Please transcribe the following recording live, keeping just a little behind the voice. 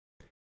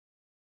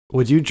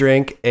Would you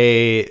drink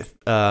a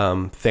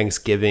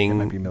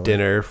Thanksgiving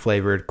dinner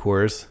flavored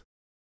Coors?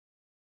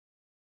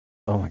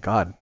 Oh my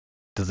God.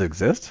 Does it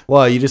exist?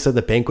 Well, you just said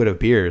the banquet of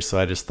beers, so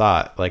I just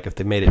thought, like, if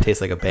they made it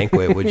taste like a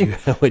banquet, would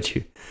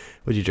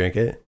you drink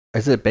it?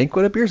 Is it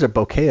banquet of beers or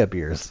bouquet of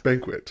beers?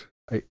 Banquet.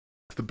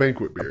 It's the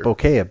banquet beer. A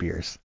bouquet of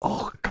beers.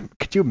 Oh,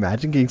 could you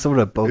imagine getting someone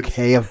a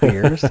bouquet of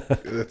beers?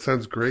 That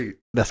sounds great.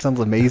 That sounds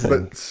amazing.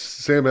 But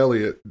Sam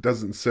Elliott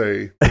doesn't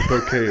say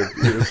bouquet of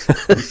beers.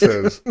 He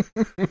says,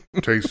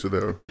 taste of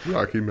the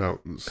Rocky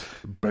Mountains,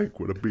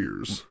 banquet of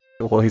beers.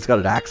 Well, he's got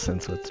an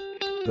accent, so it's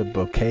the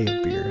bouquet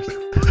of beers.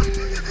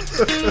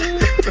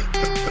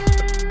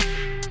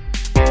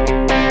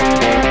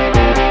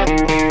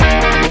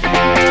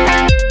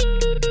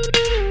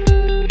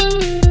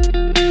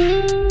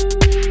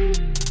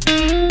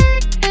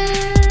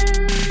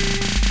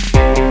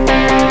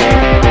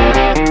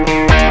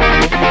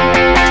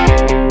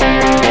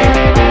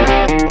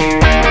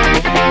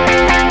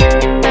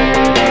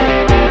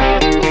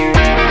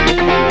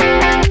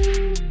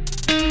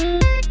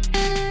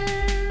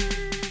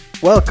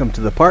 Welcome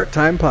to the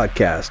Part-Time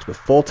Podcast with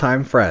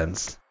full-time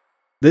friends.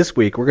 This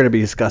week we're going to be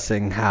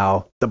discussing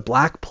how the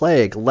Black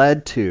Plague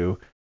led to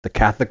the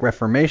Catholic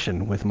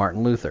Reformation with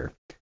Martin Luther.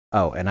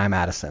 Oh, and I'm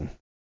Addison.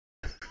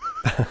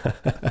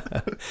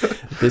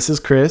 This is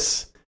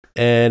Chris,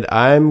 and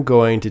I'm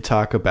going to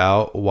talk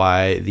about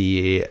why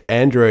the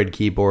Android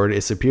keyboard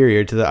is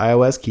superior to the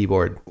iOS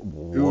keyboard.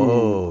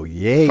 Whoa,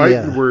 yeah.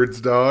 Fighting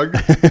words, dog.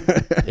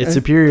 It's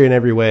superior in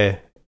every way.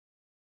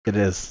 It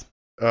is.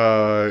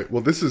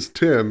 Well, this is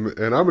Tim,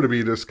 and I'm going to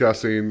be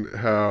discussing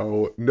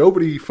how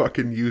nobody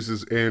fucking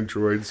uses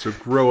Android, so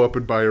grow up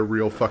and buy a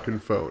real fucking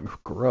phone.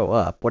 Grow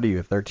up? What are you,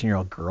 a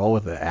 13-year-old girl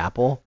with an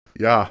Apple?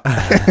 Yeah.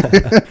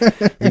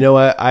 You know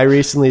what? I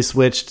recently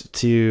switched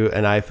to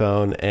an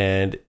iPhone,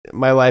 and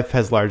my life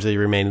has largely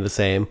remained the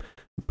same,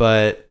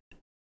 but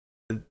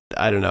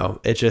I don't know.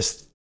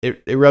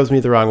 It rubs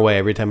me the wrong way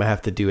every time I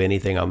have to do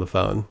anything on the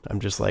phone. I'm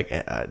just like,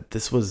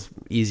 this was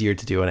easier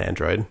to do on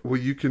Android. Well,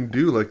 you can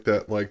do like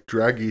that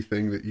draggy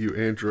thing that you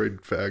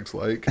Android fags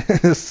like.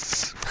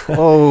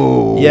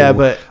 Oh. Yeah,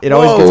 but it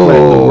always gets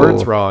the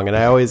words wrong, and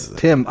I always...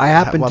 Tim, I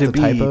happen to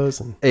be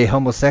a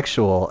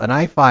homosexual, and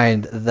I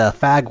find the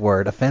fag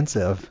word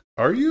offensive.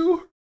 Are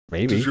you?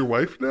 Maybe. Does your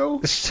wife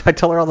know? I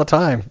tell her all the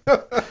time.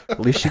 At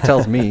least she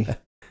tells me.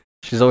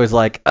 She's always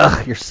like,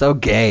 ugh, you're so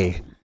gay.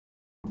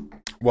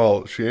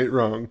 Well, she ain't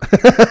wrong.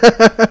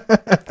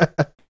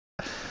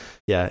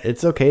 Yeah,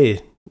 it's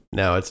okay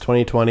now. It's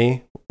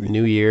 2020,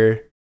 new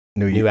year,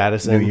 new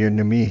Addison. New year,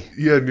 new me.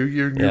 Yeah, new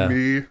year, new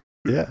me.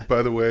 Yeah.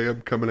 By the way,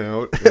 I'm coming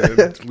out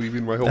and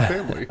leaving my whole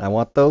family. I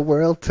want the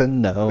world to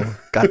know.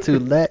 Got to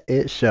let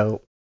it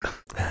show.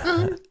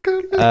 How'd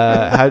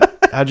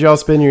you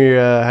spend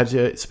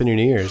your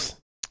New Year's?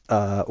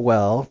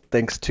 Well,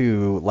 thanks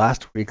to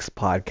last week's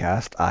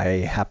podcast, I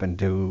happened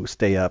to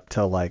stay up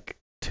till like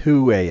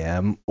 2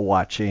 a.m.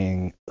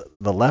 watching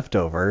The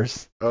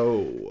Leftovers.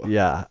 Oh.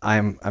 Yeah,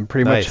 I'm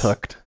pretty much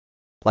hooked.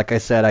 Like I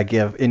said, I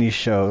give any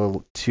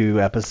show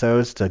 2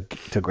 episodes to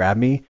grab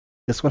me.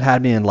 This one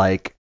had me in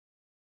like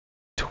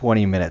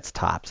 20 minutes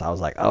tops. I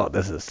was like, oh,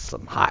 this is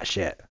some hot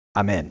shit.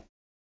 I'm in.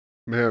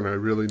 Man, I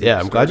really need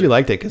I'm glad you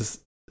liked it, because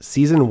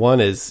season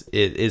 1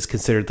 is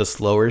considered the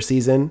slower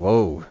season.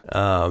 Whoa.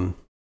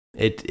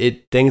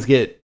 Things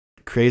get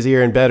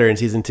crazier and better in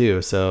season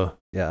 2, so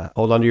yeah,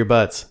 hold on to your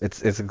butts.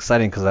 It's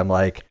exciting because I'm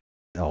like,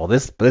 oh,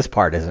 this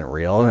part isn't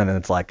real, and then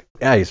it's like,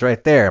 yeah, he's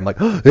right there. I'm like,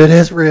 oh, it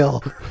is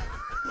real.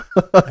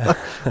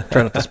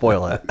 Try not to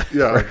spoil it.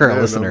 Yeah, for our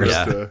listeners.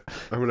 I'm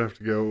gonna have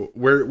to go.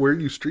 Where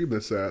do you stream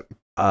this at?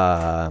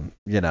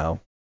 You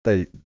know,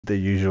 the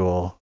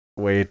usual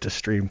way to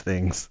stream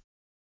things.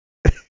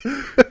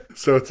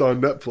 So it's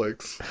on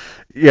Netflix.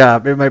 Yeah,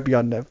 it might be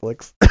on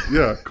Netflix.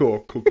 Yeah,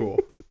 cool.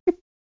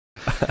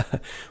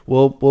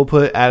 We'll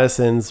put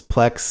Addison's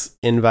Plex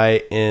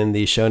invite in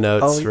the show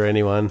notes for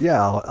anyone.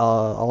 Yeah,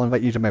 I'll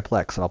invite you to my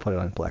Plex, and I'll put it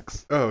on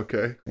Plex. Oh,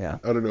 okay. Yeah.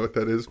 I don't know what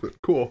that is, but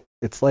cool.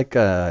 It's like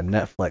a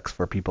Netflix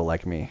for people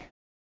like me.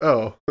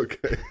 Oh,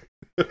 okay.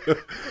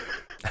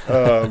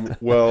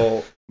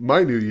 Well,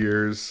 my New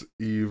Year's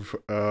Eve,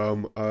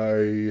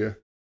 I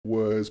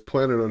was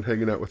planning on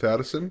hanging out with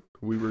Addison.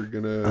 We're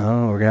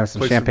gonna have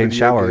some champagne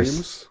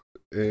showers.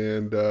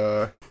 And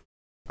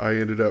I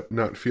ended up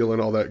not feeling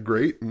all that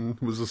great and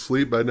was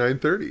asleep by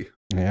 9:30.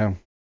 Yeah.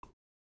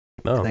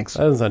 Oh, thanks.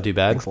 That doesn't sound too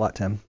bad. Thanks a lot,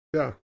 Tim.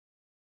 Yeah.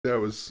 Yeah, it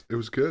was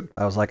good.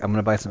 I was like, I'm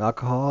gonna buy some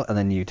alcohol, and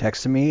then you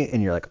texted me,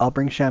 and you're like, I'll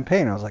bring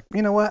champagne. I was like,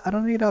 you know what? I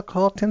don't need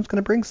alcohol. Tim's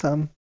gonna bring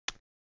some.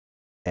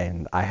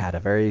 And I had a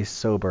very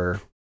sober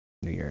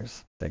New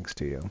Year's, thanks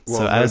to you.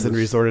 So Addison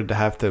resorted to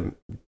have to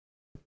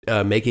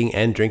making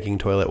and drinking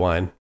toilet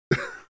wine.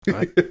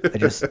 I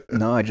just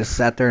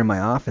sat there in my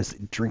office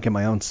drinking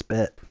my own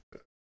spit.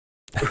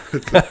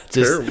 Just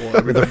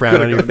terrible. With a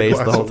frown on your face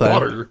the whole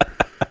time.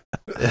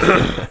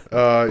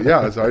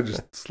 So I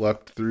just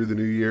slept through the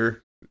new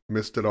year,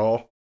 missed it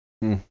all.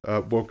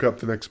 Woke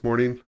up the next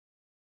morning,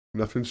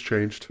 nothing's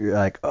changed. You're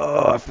like,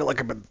 oh, I feel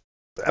like I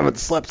haven't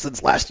slept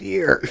since last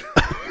year.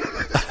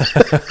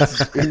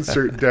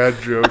 Insert dad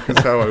joke is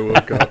how I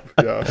woke up.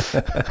 Yeah.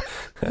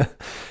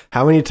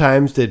 How many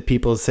times did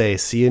people say,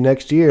 see you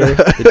next year,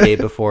 the day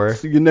before?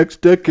 See you next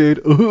decade.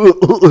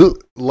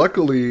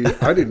 Luckily,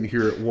 I didn't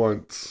hear it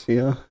once.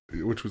 Yeah.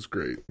 Which was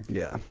great.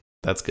 Yeah.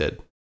 That's good.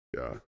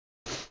 Yeah.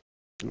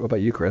 What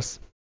about you, Chris?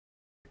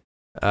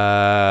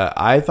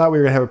 I thought we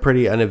were going to have a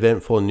pretty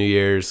uneventful New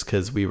Year's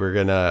because we were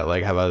going to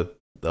like have a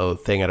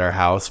thing at our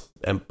house,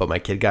 but my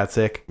kid got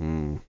sick.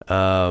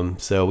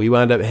 So we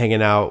wound up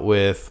hanging out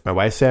with my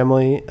wife's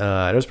family.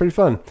 It was pretty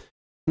fun.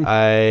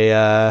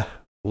 I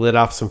lit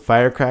off some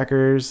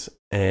firecrackers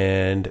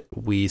and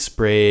we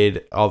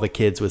sprayed all the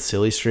kids with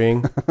silly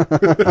string.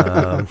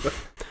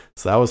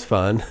 So that was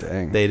fun.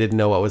 Dang. They didn't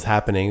know what was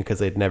happening because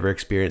they'd never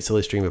experienced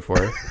silly string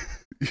before.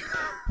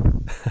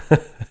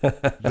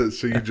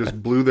 So you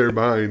just blew their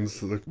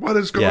minds. Like, what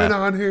is going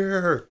on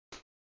here?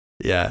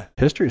 Yeah.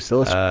 History of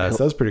silly so that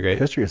was pretty great.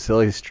 History of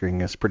silly string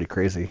is pretty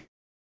crazy.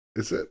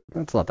 Is it?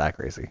 It's not that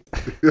crazy.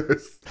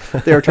 Yes.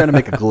 They were trying to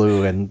make a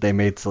glue and they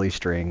made silly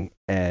string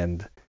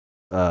and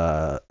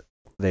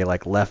they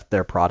like left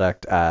their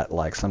product at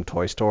like some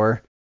toy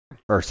store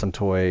or some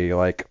toy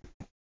like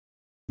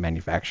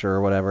manufacturer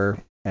or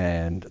whatever,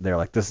 and they're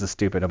like, this is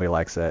stupid, nobody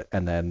likes it,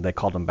 and then they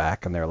called them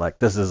back and they're like,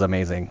 this is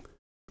amazing,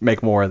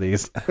 make more of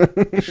these.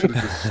 You should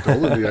have just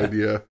stolen the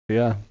idea.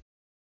 Yeah,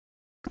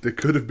 they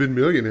could have been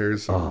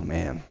millionaires. Oh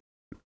man,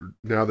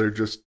 now they're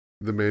just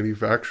the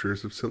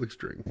manufacturers of silly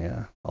string.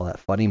 Yeah, all that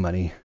funny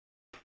money.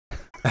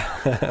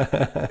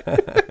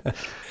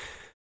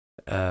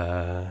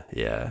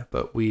 Yeah,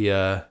 but we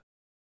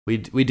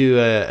do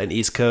an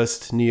East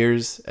Coast New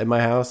Year's at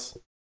my house.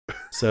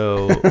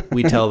 So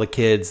we tell the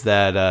kids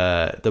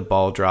that the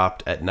ball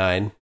dropped at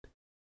 9,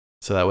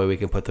 so that way we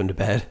can put them to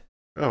bed.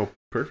 Oh,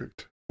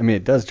 perfect. I mean,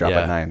 it does drop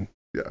at 9.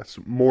 Yes,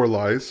 more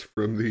lies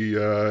from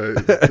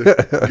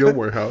the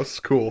Gilmore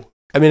house. Cool.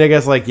 I mean, I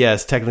guess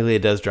yes, technically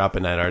it does drop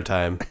at 9 our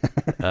time.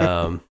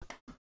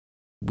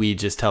 We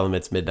just tell them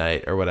it's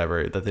midnight or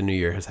whatever, that the New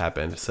Year has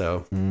happened.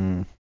 So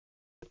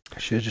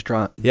should have just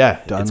done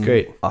it's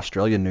great.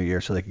 Australian New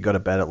Year so they could go to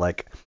bed at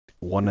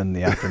 1 in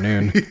the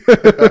afternoon.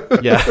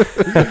 Yeah.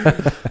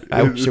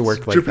 I should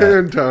work like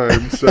Japan that.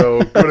 time,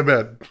 so go to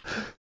bed.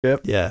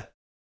 Yep. Yeah.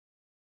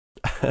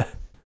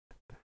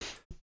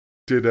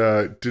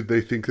 Did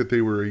they think that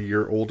they were a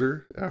year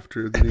older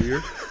after the New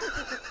Year?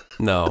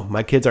 No,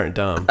 my kids aren't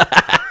dumb.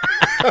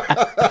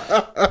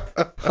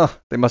 Huh,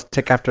 they must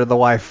tick after the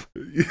wife.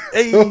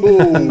 Hey,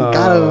 oh,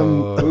 got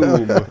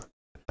him. Boom.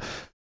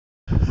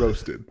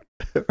 Roasted.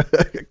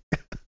 I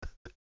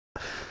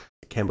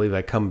can't believe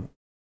I come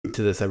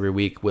to this every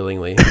week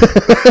willingly.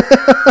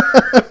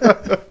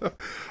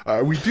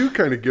 We do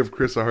kind of give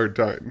Chris a hard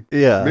time.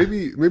 Yeah.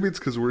 Maybe it's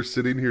because we're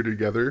sitting here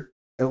together.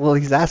 Well,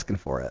 he's asking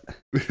for it.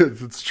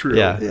 It's true.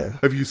 Yeah.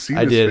 Have you seen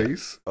his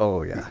face?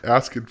 Oh, yeah.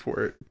 Asking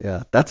for it.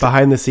 Yeah. That's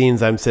behind the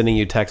scenes. I'm sending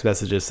you text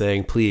messages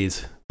saying,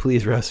 please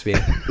roast me.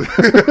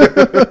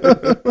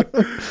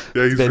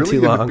 Yeah, he's been really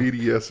too long. into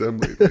BDSM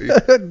lately.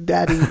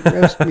 Daddy,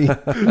 roast me.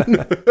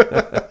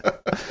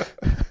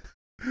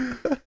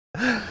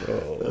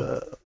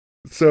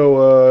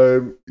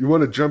 So, you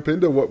want to jump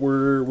into what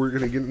we're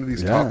going to get into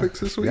these topics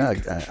this week? Yeah,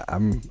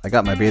 I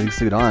got my bathing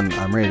suit on.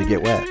 I'm ready to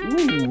get wet.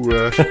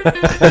 Ooh.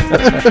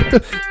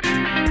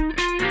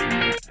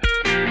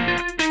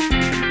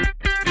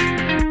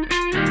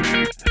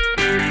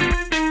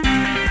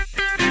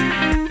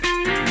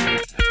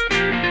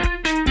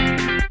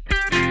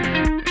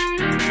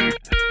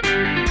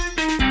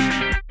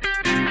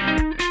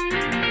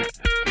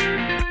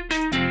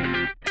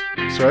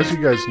 So as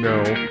you guys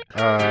know,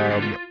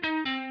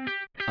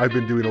 I've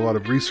been doing a lot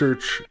of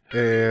research,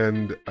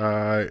 and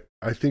I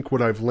think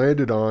what I've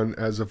landed on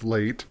as of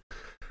late,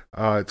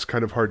 it's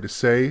kind of hard to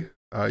say.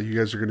 You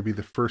guys are going to be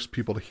the first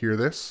people to hear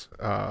this.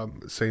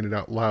 Saying it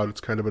out loud,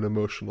 it's kind of an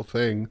emotional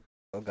thing.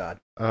 Oh, God.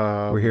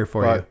 We're here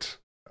for you.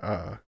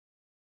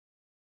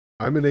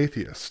 I'm an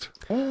atheist.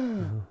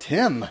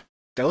 Tim,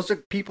 those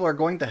people are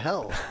going to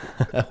hell.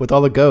 With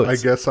all the goats. I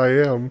guess I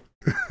am.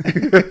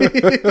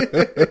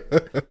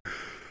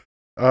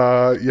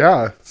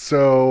 Yeah,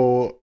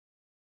 so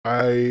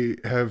I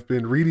have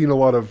been reading a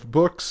lot of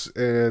books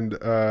and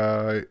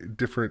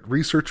different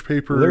research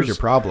papers. Well, there's your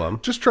problem.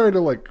 Just trying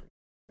to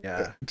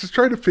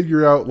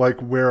figure out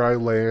where I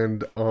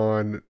land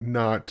on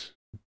not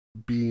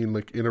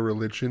being in a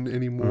religion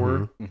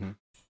anymore. Mm-hmm.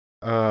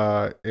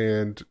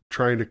 And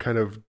trying to kind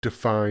of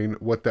define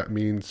what that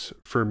means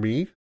for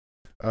me,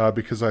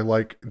 because I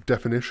like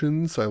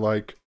definitions. I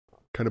like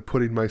kind of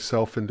putting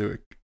myself into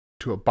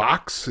a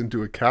box,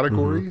 into a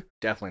category. Mm-hmm.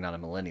 Definitely not a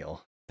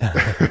millennial.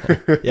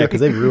 Yeah, because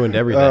they've ruined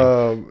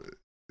everything.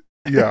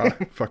 Yeah,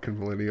 fucking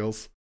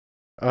millennials.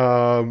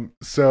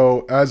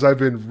 So as I've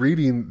been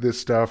reading this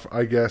stuff,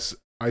 I guess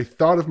I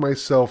thought of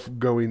myself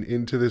going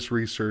into this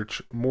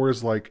research more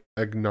as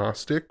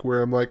agnostic,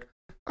 where I'm I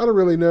don't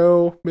really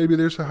know. Maybe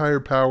there's a higher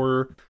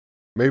power.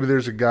 Maybe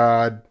there's a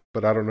God,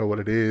 but I don't know what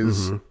it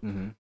is.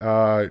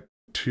 Mm-hmm.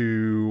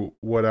 To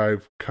what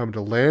I've come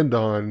to land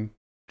on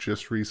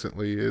just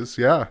recently is,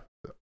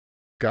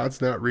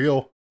 God's not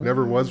real,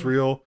 never was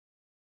real.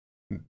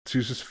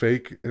 She's just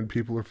fake, and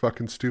people are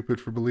fucking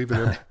stupid for believing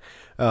him.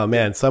 Oh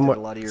man, somewhere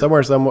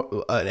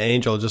an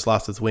angel just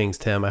lost its wings,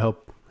 Tim. I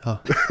hope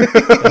you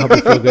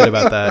feel good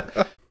about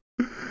that.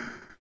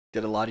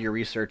 Did a lot of your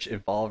research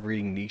involve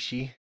reading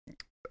Nietzsche?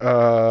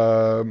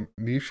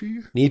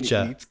 Nietzsche?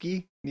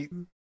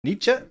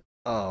 Nietzsche?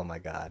 Oh my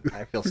god,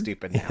 I feel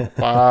stupid now.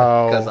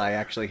 Wow. Because I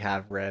actually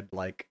have read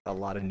like a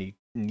lot of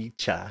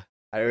Nietzsche.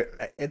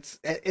 It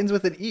ends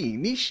with an E,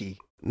 Nietzsche.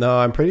 No,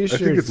 I'm pretty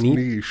sure it's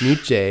niche.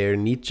 Nietzsche or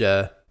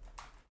Nietzsche.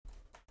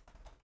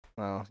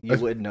 Well, you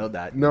would know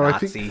that. No,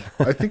 Nazi.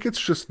 I think it's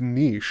just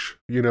niche.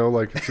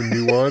 Like it's a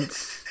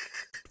nuance.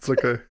 It's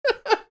like a.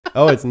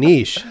 Oh, it's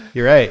niche.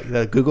 You're right.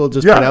 Google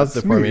just pronounced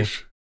it for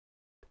niche. Me.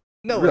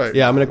 No, right.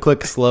 Yeah, I'm gonna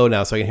click slow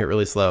now so I can hear it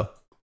really slow.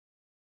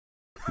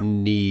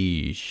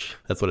 Niche.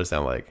 That's what it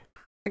sounds like.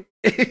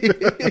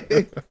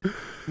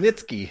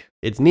 Nitsky.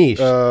 It's niche.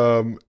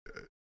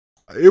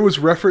 It was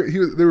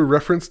they were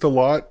referenced a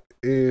lot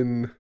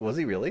in. Was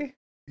he really?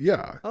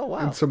 Yeah. Oh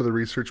wow. In some of the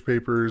research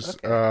papers.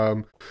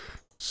 Okay.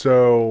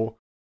 So.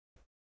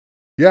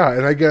 Yeah,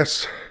 and I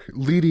guess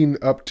leading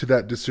up to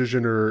that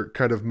decision, or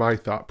kind of my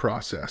thought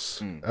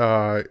process,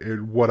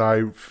 what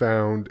I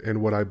found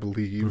and what I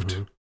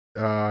believed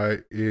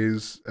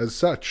is as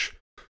such.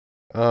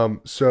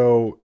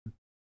 So,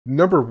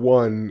 number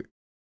one,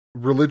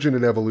 religion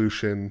and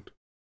evolution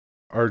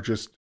are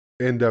just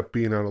end up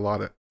being on a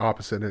lot of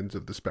opposite ends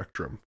of the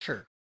spectrum.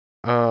 Sure.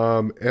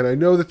 And I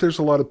know that there's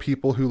a lot of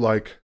people who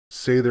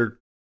say they're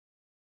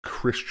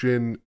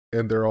Christian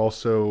and they're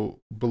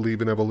also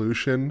believe in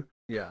evolution.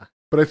 Yeah.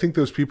 But I think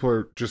those people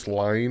are just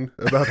lying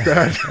about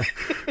that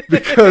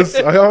because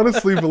I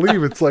honestly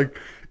believe it's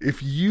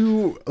if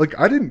you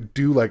I didn't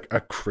do a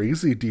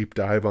crazy deep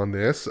dive on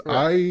this.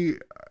 Right.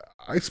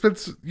 I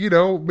spent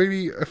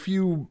maybe a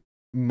few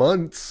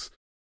months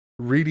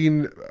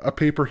reading a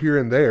paper here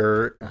and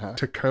there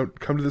to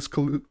come to this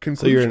conclusion.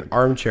 So you're an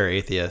armchair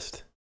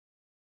atheist.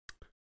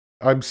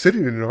 I'm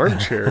sitting in an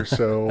armchair,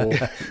 so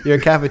you're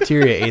a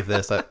cafeteria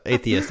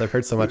atheist. I've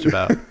heard so much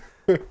about.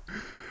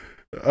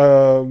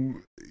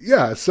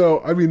 Yeah,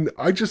 so I mean,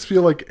 I just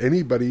feel like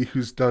anybody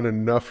who's done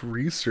enough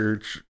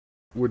research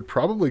would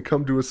probably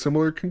come to a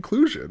similar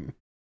conclusion.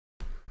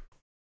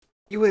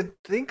 You would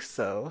think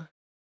so.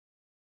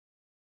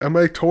 Am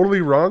I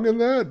totally wrong in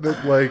that?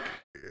 That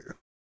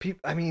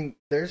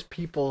there's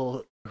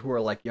people who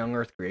are young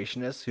Earth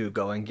creationists who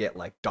go and get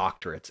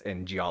doctorates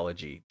in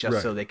geology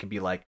just so they can be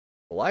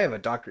well, I have a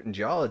doctorate in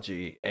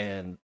geology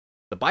and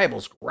the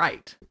Bible's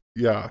right.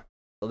 Yeah.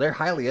 So they're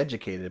highly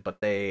educated, but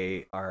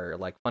they are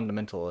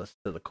fundamentalists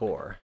to the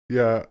core.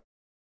 Yeah.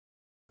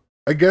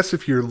 I guess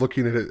if you're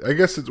looking at it, I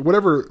guess it's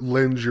whatever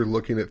lens you're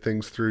looking at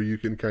things through, you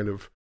can kind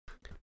of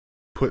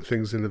put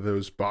things into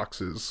those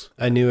boxes.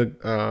 I knew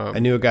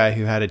a guy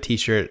who had a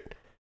T-shirt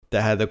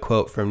that had the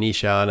quote from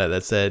Nietzsche on it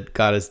that said,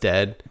 "God is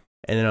dead,"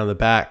 and then on the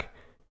back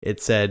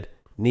it said,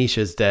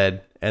 "Nietzsche's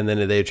dead," and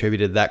then they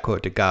attributed that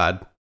quote to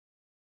God.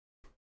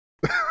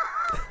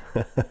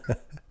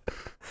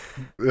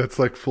 That's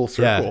full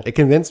circle. Yeah, it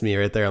convinced me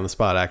right there on the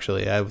spot,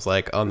 actually. I was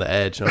on the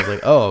edge, and I was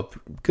like, oh,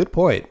 good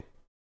point.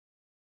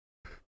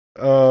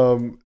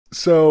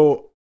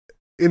 So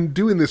in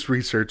doing this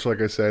research,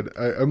 like I said,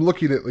 I'm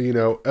looking at,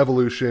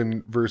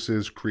 evolution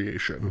versus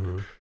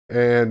creation,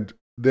 and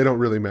they don't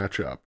really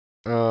match up.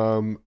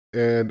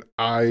 And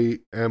I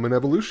am an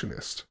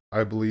evolutionist.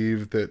 I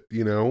believe that,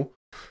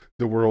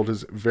 the world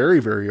is very,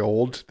 very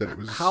old. That it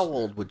was. How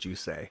old would you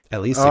say?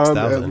 At least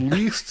 6,000. At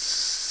least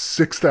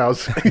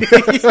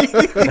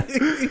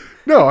 6,000.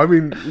 No, I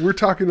mean, we're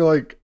talking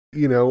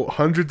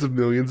hundreds of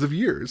millions of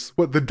years.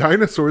 What, the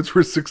dinosaurs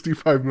were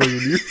 65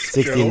 million years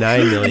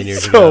 69 million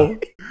years ago.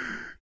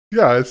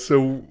 Yeah,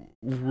 so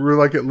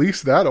we're at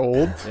least that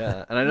old.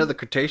 Yeah, and I know the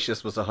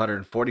Cretaceous was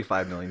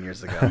 145 million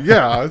years ago.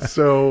 Yeah,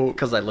 so...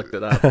 Because I looked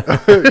it up.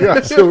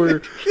 Yeah, so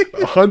we're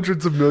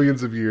hundreds of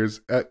millions of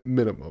years at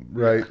minimum,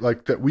 right?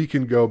 That we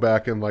can go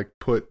back and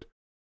put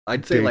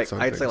I'd say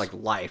things.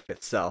 life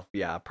itself,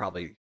 yeah,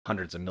 probably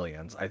hundreds of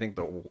millions. I think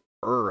the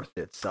Earth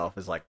itself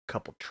is a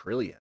couple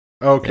trillion.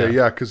 Okay,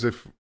 yeah, because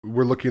if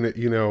we're looking at,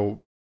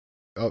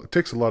 it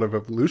takes a lot of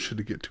evolution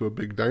to get to a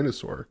big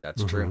dinosaur.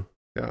 That's true.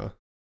 Yeah.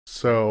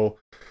 So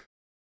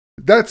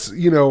that's,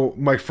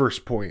 my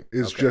first point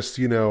is just,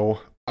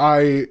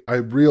 I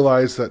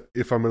realize that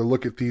if I'm going to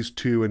look at these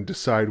two and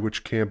decide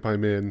which camp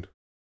I'm in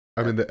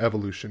the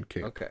evolution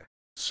camp. Okay.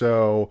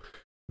 So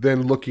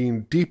then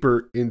looking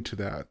deeper into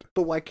that.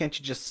 But why can't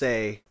you just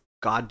say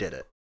God did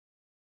it?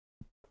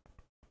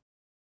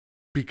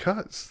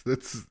 Because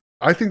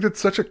I think that's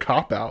such a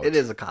cop-out. It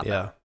is a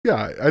cop-out.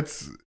 Yeah,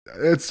 it's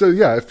so,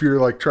 yeah, if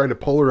you're trying to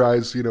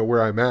polarize,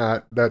 where I'm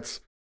at,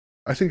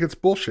 I think it's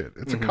bullshit.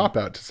 It's a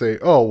cop-out to say,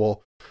 oh,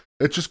 well,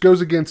 it just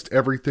goes against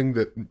everything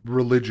that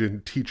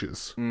religion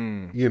teaches.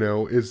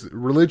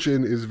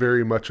 Religion is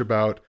very much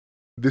about,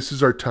 this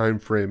is our time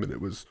frame, and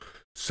it was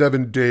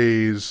 7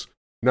 days,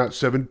 not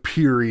 7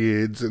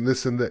 periods, and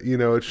this and that,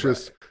 it's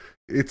just,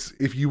 it's,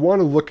 if you want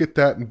to look at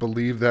that and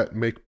believe that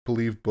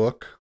make-believe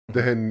book,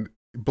 then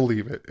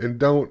believe it, and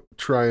don't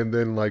try and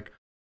then like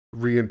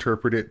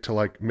reinterpret it to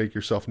like make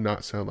yourself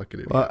not sound like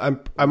an idiot. Well,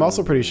 I'm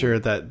also pretty sure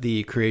that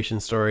the creation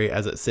story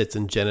as it sits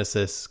in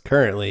Genesis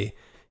currently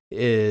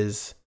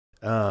is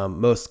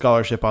most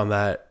scholarship on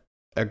that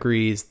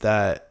agrees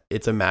that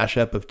it's a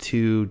mashup of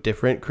two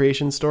different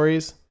creation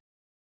stories.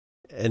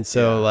 And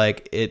so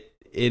like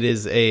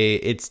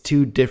it's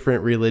two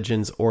different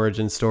religions'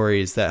 origin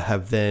stories that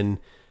have then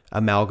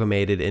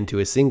amalgamated into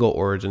a single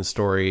origin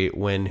story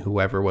when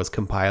whoever was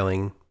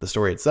compiling the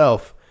story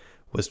itself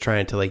was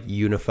trying to like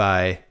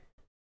unify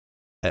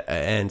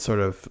and sort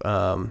of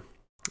I don't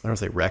want to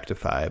say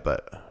rectify,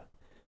 but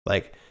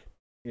like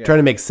trying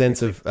to make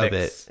sense of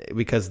it,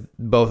 because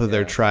both of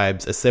their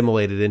tribes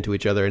assimilated into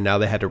each other and now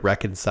they had to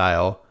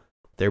reconcile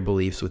their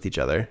beliefs with each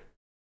other.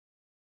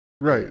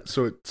 Right.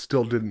 So it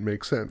still didn't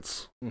make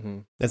sense. Mm-hmm.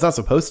 It's not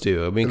supposed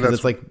to. I mean, because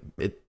it's like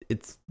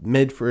it's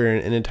made for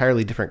an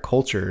entirely different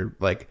culture,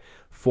 like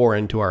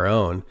foreign to our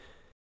own.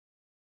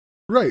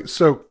 Right.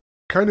 So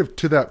kind of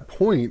to that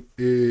point,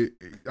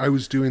 I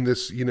was doing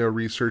this,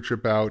 research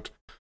about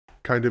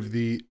kind of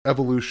the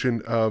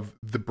evolution of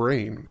the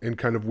brain and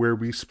kind of where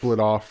we split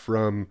off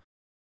from,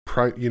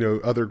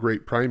 other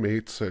great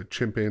primates,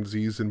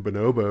 chimpanzees and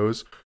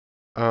bonobos.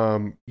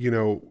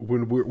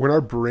 When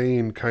our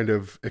brain kind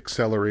of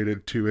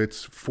accelerated to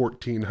its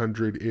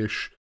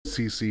 1400-ish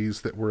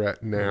cc's that we're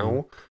at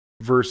now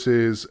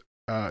versus,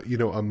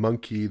 a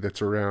monkey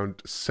that's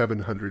around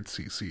 700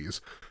 cc's.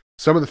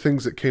 Some of the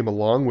things that came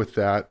along with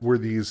that were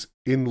these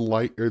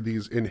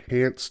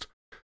enhanced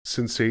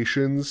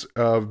sensations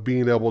of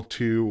being able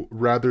to,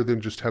 rather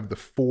than just have the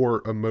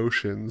four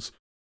emotions,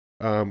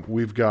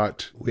 we've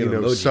got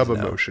sub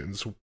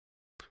emotions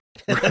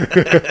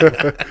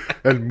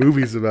and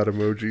movies about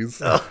emojis.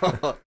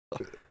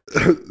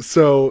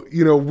 So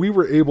we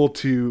were able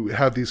to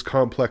have these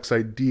complex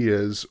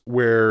ideas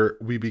where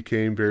we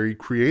became very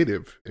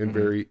creative and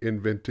very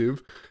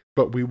inventive,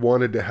 but we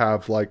wanted to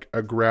have like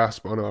a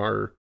grasp on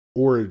our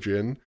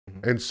origin.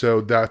 And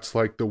so that's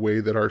like the way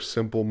that our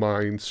simple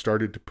minds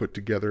started to put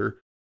together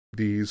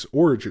these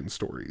origin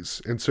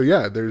stories. And so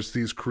there's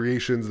these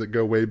creations that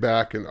go way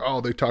back, and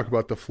they talk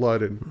about the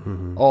flood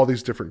and all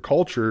these different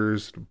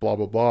cultures, blah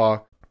blah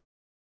blah.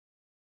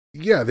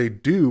 Yeah, they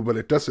do, but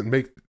it doesn't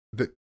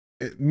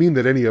mean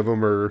that any of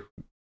them are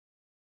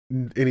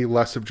any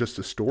less of just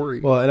a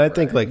story. Well, and I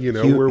think like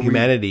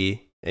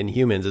humanity and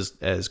humans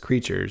as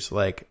creatures,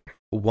 like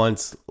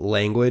once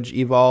language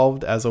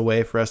evolved as a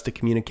way for us to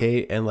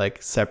communicate and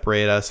like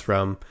separate us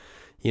from,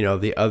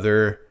 the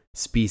other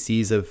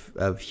species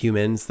of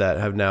humans that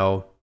have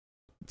now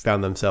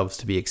found themselves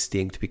to be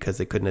extinct because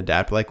they couldn't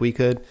adapt like we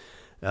could.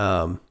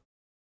 I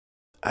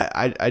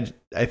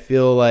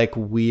feel like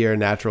we are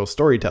natural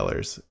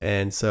storytellers.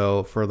 And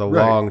so for the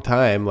long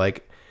time,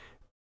 like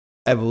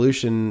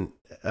evolution,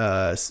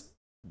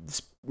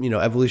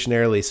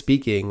 evolutionarily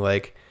speaking,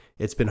 like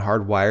it's been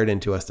hardwired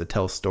into us to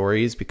tell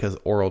stories because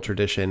oral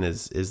tradition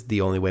is the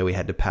only way we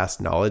had to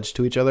pass knowledge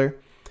to each other.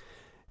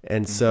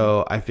 And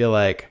so I feel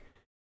like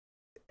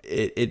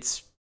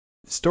it's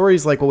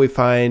stories like what we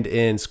find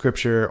in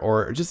scripture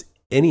or just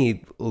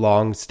any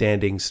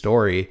long-standing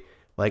story,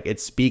 like it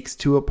speaks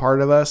to a part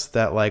of us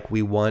that like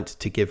we want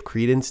to give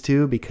credence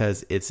to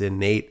because it's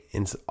innate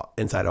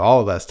inside of all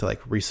of us to like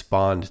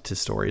respond to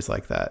stories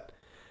like that.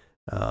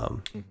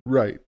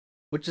 Right.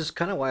 Which is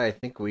kind of why I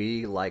think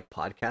we like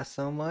podcasts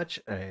so much.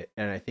 And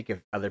I think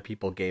if other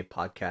people gave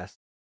podcasts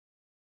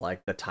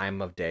like the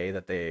time of day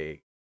that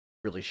they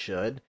really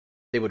should,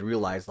 they would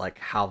realize like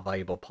how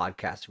valuable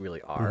podcasts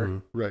really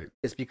are. Right.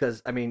 It's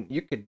because, I mean,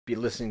 you could be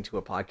listening to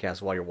a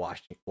podcast while you're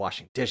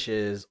washing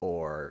dishes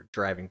or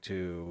driving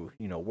to,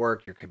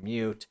 work, your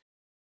commute.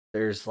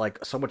 There's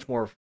like so much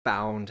more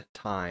found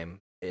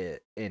time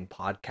in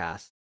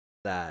podcasts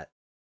that,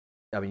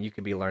 I mean, you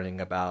could be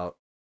learning about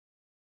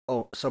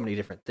so many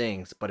different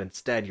things, but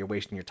instead you're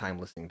wasting your time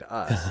listening to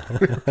us.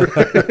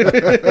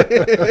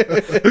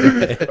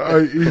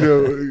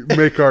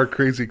 Make our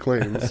crazy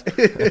claims.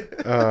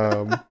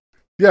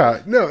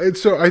 And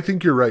so I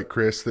think you're right,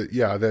 Chris, that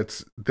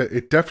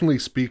it definitely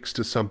speaks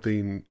to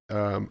something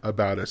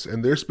about us.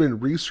 And there's been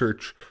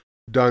research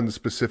done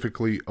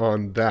specifically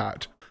on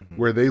that,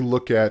 where they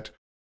look at,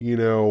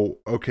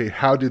 okay,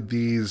 how did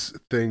these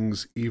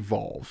things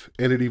evolve?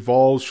 And it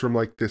evolves from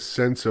like this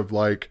sense of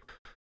like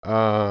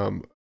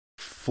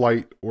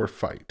flight or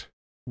fight,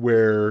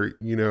 where,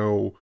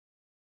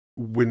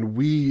 when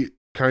we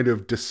kind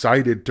of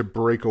decided to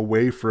break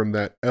away from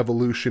that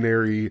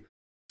evolutionary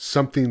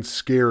something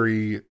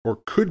scary or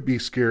could be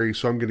scary,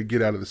 so I'm going to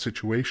get out of the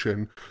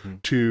situation,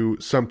 to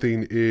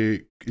something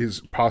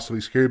is possibly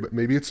scary, but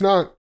maybe it's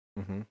not.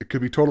 It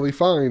could be totally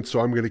fine,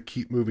 so I'm going to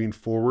keep moving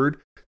forward.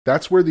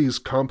 That's where these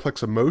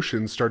complex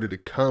emotions started to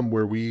come,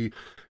 where we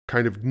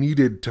kind of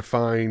needed to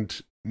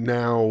find,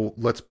 now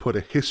let's put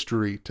a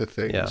history to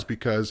things,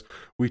 because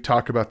we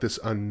talk about this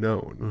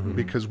unknown,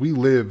 because we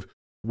live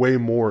way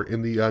more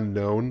in the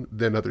unknown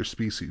than other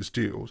species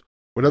do.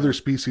 When other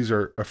species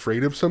are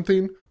afraid of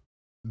something,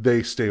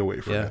 they stay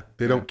away from it.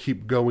 They don't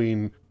keep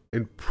going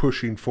and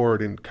pushing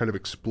forward and kind of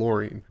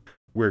exploring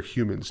where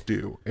humans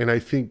do. And I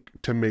think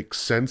to make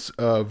sense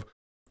of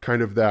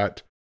kind of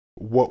that,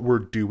 what we're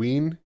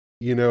doing,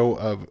 you know,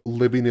 of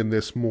living in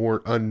this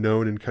more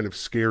unknown and kind of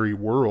scary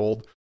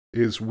world,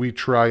 is we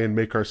try and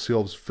make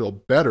ourselves feel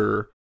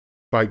better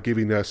by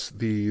giving us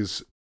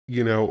these,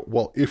 you know,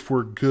 well, if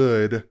we're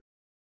good,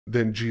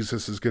 then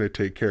Jesus is going to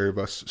take care of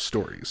us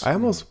stories. I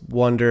almost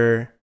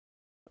wonder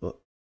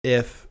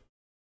if,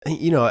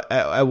 you know,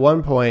 at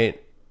one point,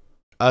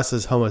 us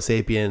as Homo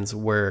sapiens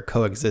were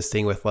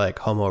coexisting with like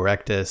Homo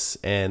erectus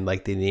and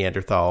like the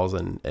Neanderthals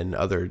and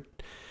other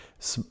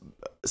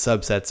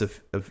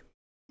subsets of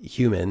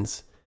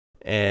humans.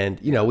 And,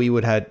 you know, we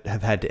would have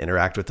had to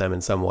interact with them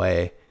in some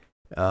way.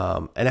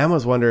 And I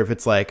almost wonder if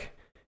it's like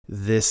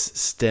this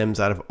stems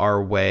out of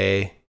our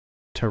way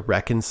to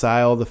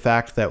reconcile the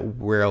fact that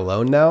we're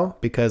alone now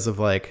because of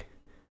like,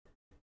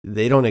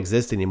 they don't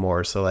exist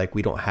anymore. So like,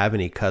 we don't have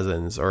any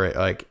cousins, or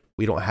like,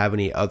 we don't have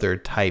any other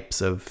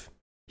types of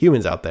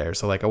humans out there.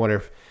 So like, I wonder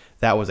if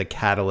that was a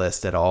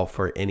catalyst at all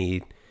for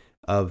any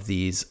of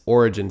these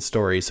origin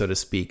stories, so to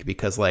speak,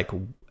 because like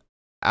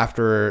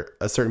after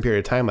a certain period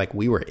of time, like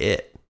we were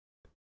it.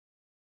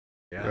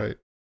 Yeah. Right.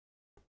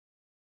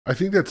 I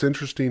think that's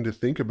interesting to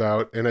think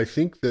about. And I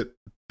think that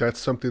that's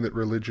something that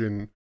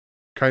religion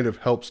kind of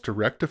helps to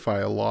rectify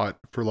a lot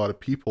for a lot of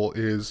people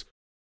is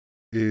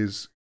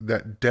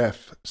that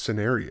death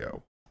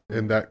scenario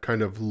and that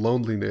kind of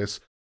loneliness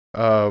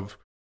of,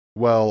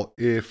 well,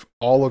 if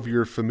all of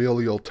your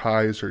familial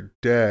ties are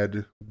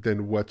dead,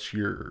 then what's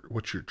your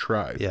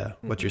tribe? Yeah.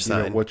 What's your You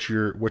sign? know, what's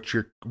your camp?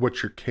 What's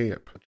your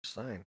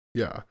sign?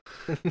 Yeah.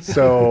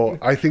 So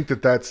I think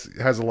that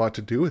has a lot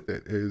to do with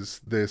it, is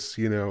this,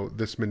 you know,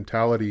 this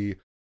mentality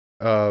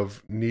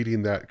of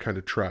needing that kind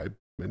of tribe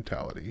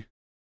mentality.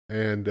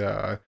 And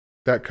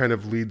that kind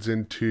of leads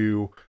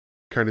into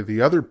kind of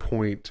the other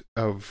point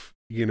of,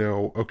 you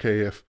know,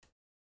 okay,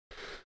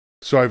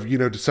 so I've, you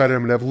know, decided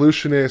I'm an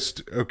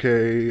evolutionist.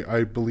 Okay,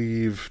 I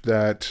believe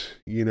that,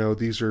 you know,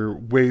 these are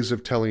ways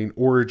of telling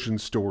origin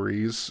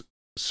stories.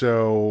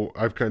 So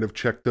I've kind of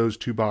checked those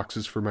two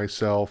boxes for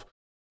myself.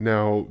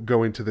 Now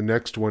going to the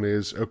next one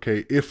is,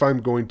 okay, if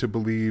I'm going to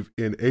believe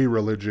in a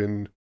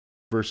religion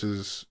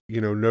versus,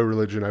 you know, no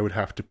religion, I would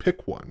have to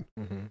pick one.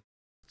 Mm-hmm.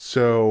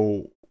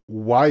 So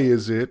why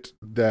is it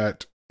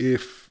that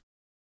if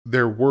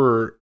there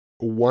were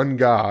one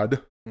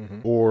God,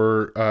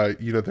 or,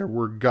 you know, there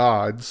were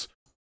gods,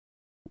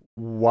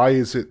 why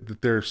is it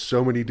that there's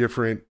so many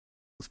different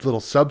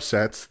little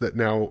subsets that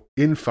now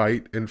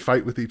infight and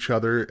fight with each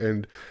other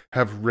and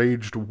have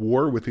raged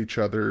war with each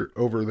other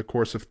over the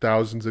course of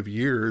thousands of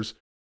years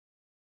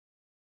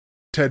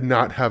to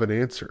not have an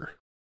answer?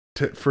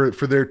 For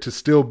there to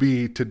still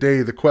be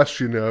today the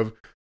question of,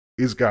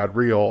 is God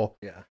real?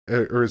 Yeah.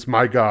 Or is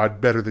my God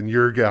better than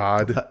your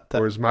God?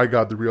 Or is my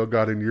God the real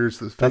God and yours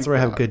the fake That's where I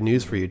have God? good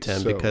news for you,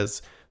 Tim, So-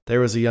 because there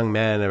was a young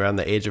man around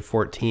the age of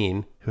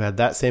 14 who had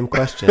that same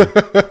question.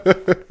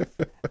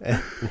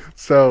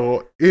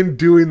 So in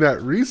doing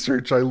that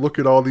research, I look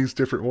at all these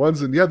different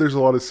ones, and yeah, there's a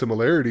lot of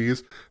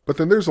similarities, but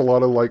then there's a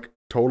lot of like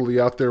totally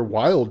out there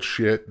wild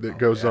shit that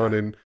goes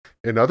on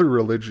in other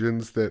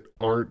religions that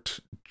aren't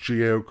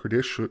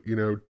Judeo-Christian,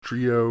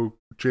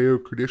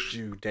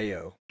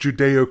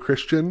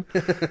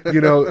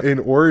 you know, in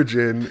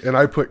origin. And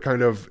I put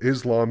kind of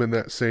Islam in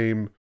that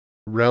same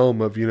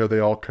realm of, you know, they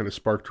all kind of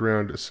sparked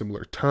around a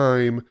similar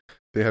time.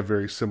 They have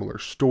very similar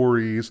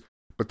stories,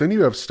 but then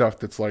you have stuff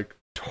that's like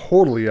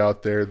totally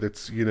out there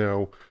that's, you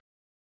know,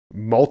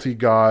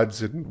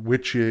 multi-gods and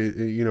witches,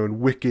 you know, and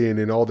Wiccan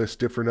and all this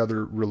different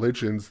other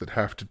religions that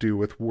have to do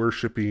with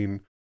worshiping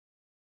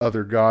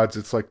other gods.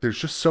 It's like there's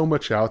just so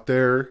much out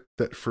there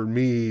that for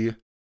me,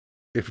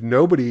 if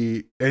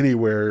nobody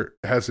anywhere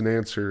has an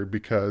answer,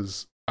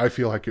 because I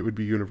feel like it would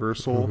be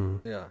universal,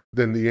 Mm-hmm.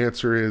 then the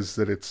answer is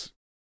that it's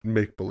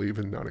make-believe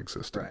and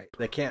non-existent. Right.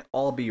 They can't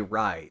all be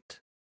right,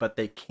 but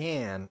they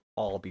can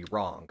all be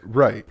wrong.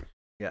 Right.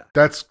 Yeah.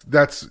 That's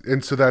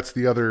and so that's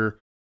the other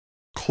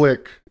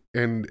click.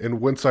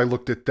 And once I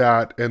looked at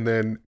that, and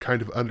then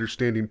kind of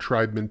understanding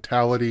tribe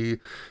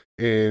mentality,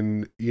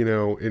 and, you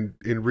know, in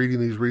reading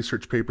these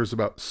research papers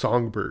about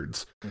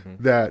songbirds,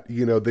 that,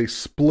 you know, they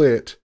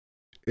split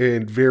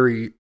in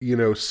very, you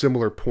know,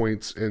 similar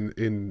points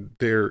in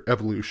their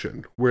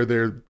evolution, where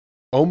they're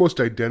almost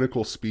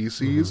identical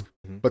species,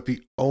 but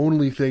the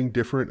only thing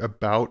different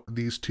about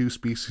these two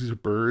species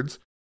of birds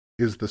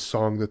is the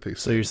song that they sing.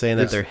 So you're saying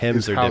that their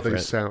hymns are how different.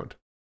 they sound.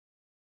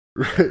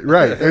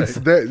 Right. It's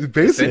that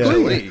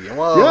basically.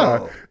 Whoa.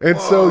 Yeah.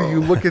 And so you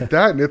look at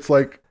that and it's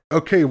like,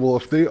 okay, well,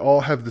 if they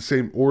all have the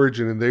same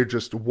origin and they're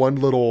just one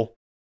little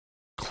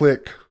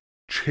click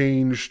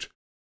changed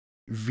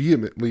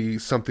vehemently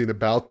something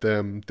about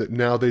them, that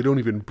now they don't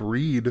even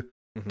breed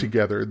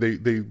together.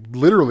 They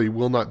literally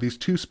will not, these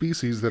two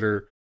species that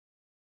are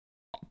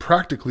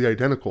practically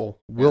identical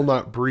will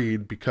not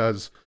breed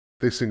because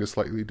they sing a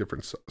slightly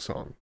different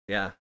song.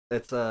 Yeah.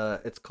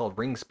 It's called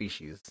ring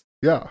species.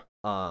 Yeah.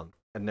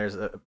 And there's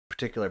a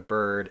particular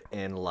bird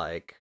in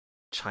like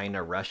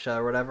China, Russia,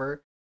 or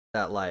whatever,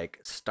 that like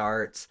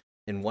starts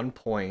in one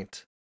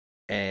point,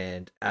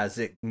 and as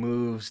it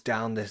moves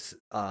down this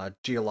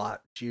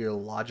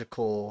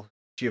geographical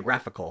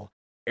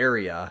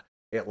area,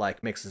 it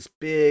like makes this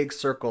big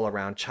circle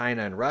around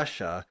China and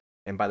Russia,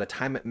 and by the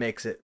time it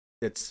makes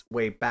its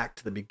way back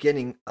to the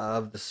beginning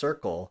of the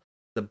circle,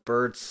 the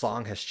bird's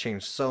song has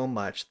changed so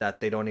much that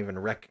they don't even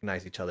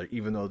recognize each other,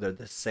 even though they're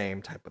the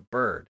same type of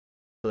bird.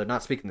 So they're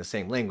not speaking the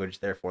same language,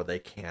 therefore they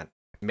can't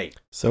mate.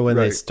 So when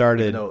they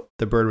started,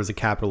 the bird was a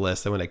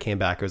capitalist, and when it came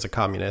back, it was a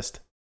communist.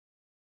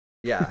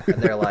 Yeah,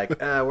 and they're like,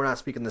 we're not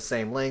speaking the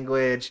same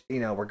language.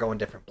 We're going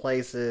different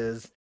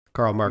places.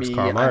 Karl Marx.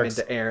 I'm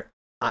into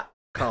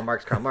Karl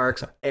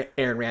Marx.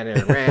 Aaron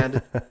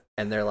Rand.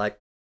 And they're like,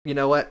 you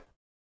know what?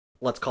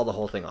 Let's call the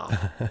whole thing off.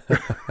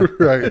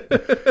 Right.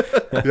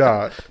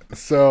 Yeah.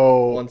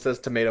 So one says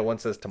tomato, one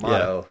says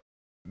tomato. Yeah.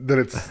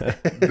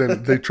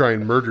 Then they try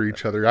and murder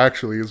each other,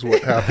 actually, is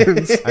what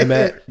happens.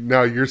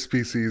 Now your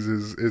species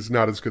is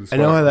not as good as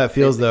mine. I know how that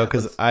feels, though,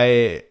 because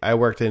I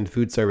worked in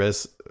food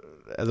service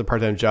as a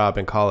part-time job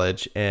in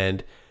college,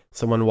 and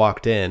someone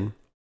walked in,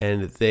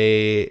 and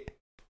they,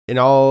 in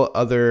all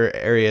other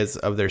areas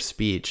of their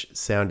speech,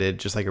 sounded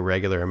just like a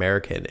regular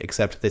American,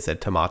 except they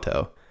said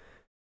tomato.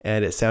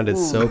 And it sounded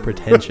so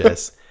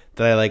pretentious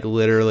that I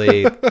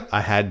literally I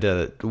had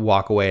to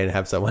walk away and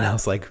have someone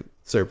else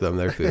serve them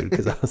their food,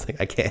 because I was like,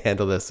 I can't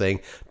handle this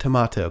saying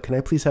tomato. Can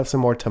I please have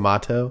some more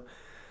tomato?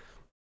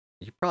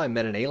 You probably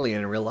met an alien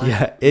in real life.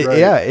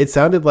 Yeah, it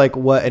sounded like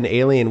what an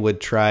alien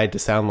would try to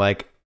sound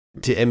like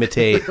to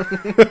imitate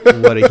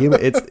what a human.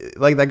 It's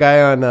like that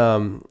guy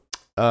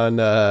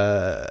on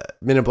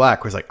Men in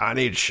Black, where he's like, I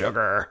need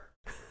sugar.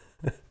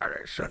 I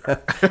need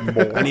sugar.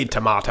 More. I need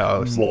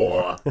tomatoes.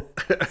 More.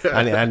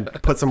 And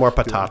put some more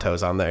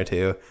potatoes on there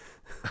too.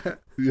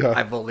 Yeah.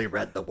 I've only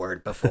read the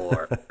word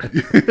before.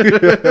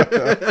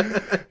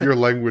 Your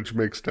language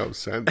makes no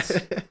sense.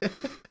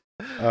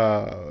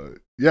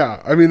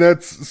 Yeah, I mean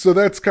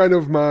that's kind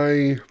of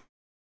my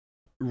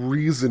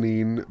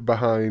reasoning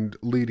behind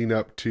leading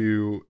up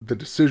to the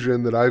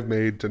decision that I've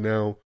made to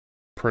now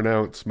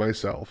pronounce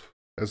myself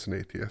as an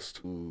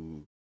atheist.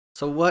 Ooh.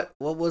 So what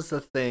was the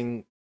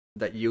thing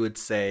that you would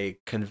say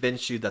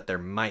convinced you that there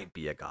might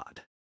be a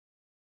God?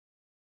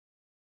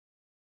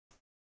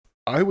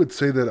 I would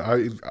say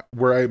that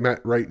where I'm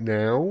at right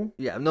now.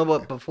 Yeah, no,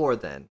 but before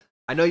then,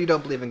 I know you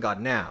don't believe in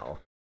God now,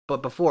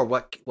 but before,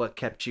 what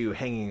kept you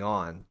hanging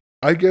on?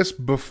 I guess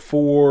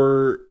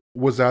before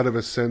was out of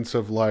a sense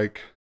of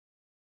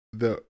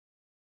if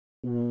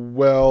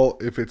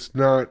it's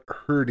not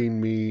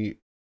hurting me,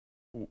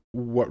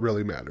 what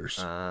really matters?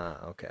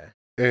 Okay.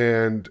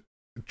 And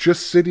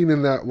just sitting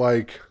in that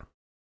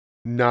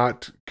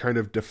not kind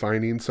of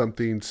defining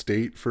something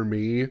state for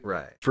me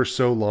for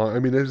so long. I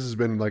mean, this has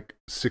been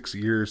 6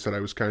 years that I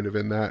was kind of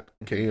in that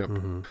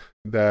camp,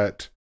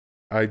 that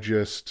I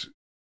just,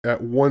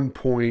 at one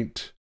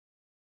point,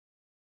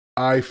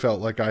 I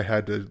felt like I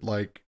had to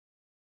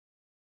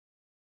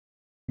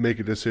make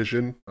a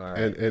decision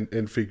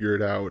and figure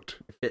it out.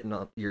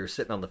 You're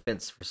sitting on the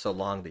fence for so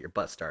long that your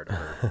butt started to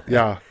hurt.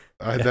 Yeah.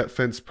 I had that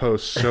fence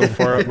post so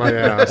far up my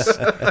ass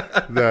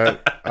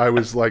that I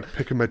was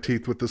picking my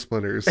teeth with the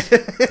splinters.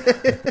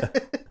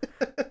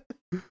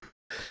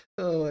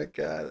 Oh my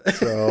God.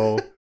 So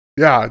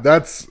yeah,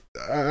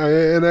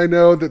 and I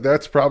know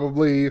that's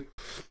probably,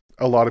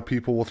 a lot of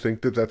people will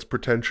think that that's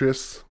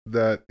pretentious,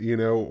 that,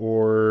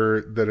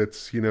 or that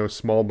it's,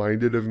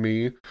 small-minded of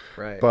me.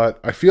 Right. But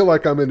I feel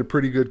like I'm in a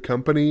pretty good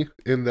company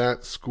in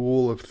that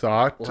school of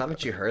thought. Well,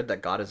 haven't you heard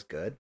that God is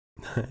good?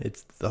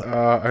 It's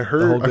I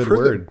heard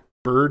word. That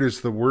bird is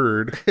the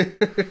word.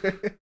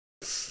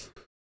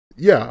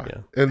 Yeah.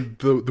 And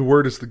the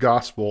word is the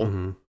gospel.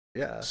 Mm-hmm.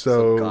 Yeah.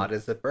 So God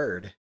is a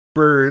bird.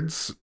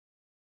 Birds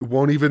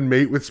won't even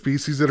mate with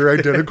species that are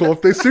identical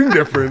if they sing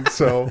different.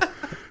 So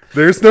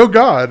there's no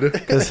God.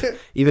 Because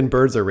even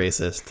birds are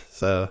racist.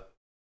 So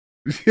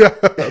yeah,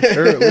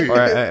 apparently.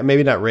 Or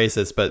maybe not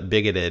racist, but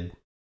bigoted.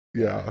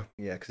 Yeah.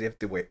 Yeah, because you have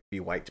to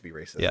be white to be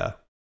racist. Yeah.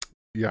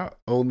 Yeah,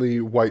 only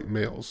white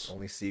males.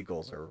 Only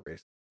seagulls are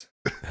racist.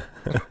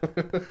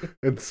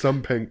 And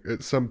some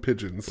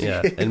pigeons.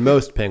 Yeah, and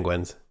most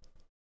penguins.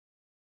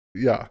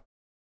 Yeah.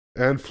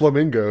 And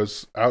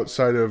flamingos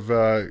outside of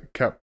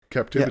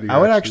captivity. Yeah, I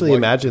would actually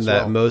imagine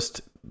that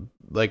most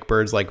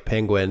birds like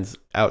penguins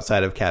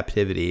outside of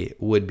captivity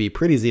would be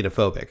pretty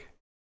xenophobic.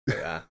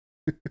 Yeah.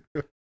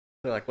 They're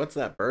like, what's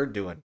that bird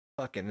doing?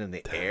 Fucking in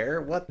the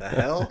air? What the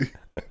hell?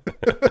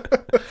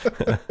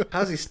 How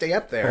does he stay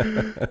up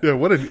there? Yeah,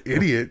 what an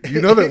idiot. You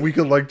know that we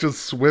could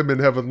just swim and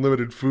have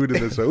unlimited food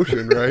in this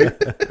ocean, right?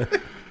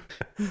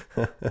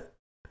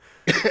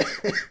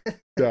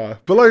 Yeah.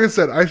 But like I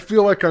said, I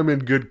feel like I'm in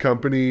good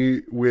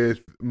company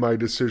with my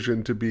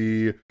decision to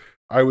be,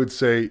 I would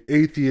say,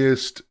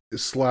 atheist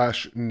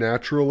 /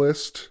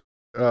 naturalist,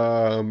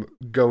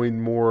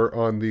 going more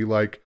on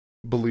the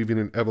believing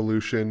in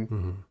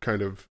evolution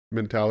kind of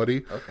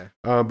mentality. Okay.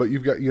 But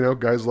you've got,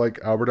 guys like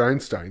Albert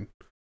Einstein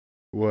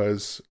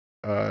was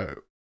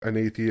an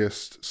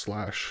atheist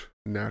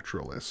 /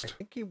 naturalist. I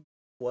think he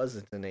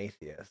wasn't an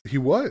atheist. He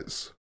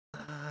was.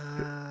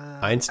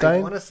 Einstein?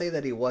 I want to say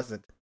that he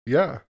wasn't.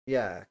 Yeah.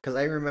 Yeah, because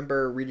I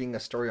remember reading a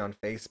story on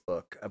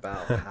Facebook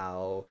about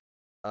how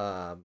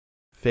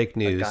fake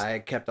news. A guy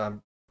kept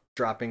on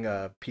dropping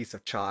a piece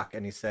of chalk,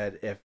 and he said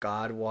if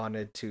God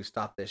wanted to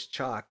stop this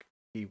chalk,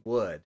 he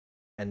would.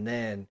 And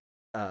then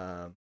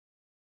a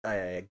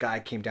guy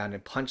came down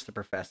and punched the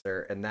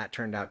professor, and that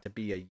turned out to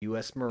be a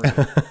U.S. Marine,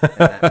 and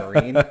that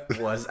Marine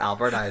was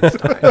Albert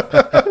Einstein.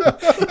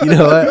 You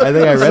know what? I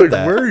think I read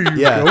that. Where are you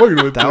going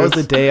with that this?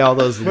 was the day all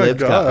those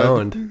libs got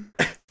owned.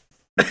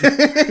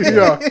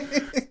 Yeah,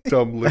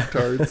 dumb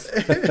libtards.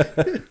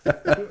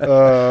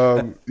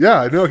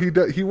 Yeah, no,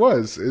 he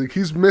was.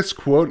 He's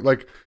misquoted,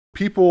 like,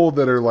 people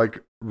that are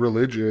like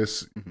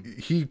religious.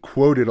 He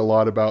quoted a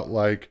lot about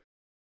like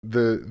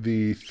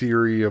the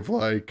theory of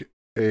like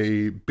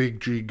a big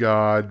G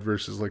God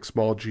versus like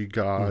small G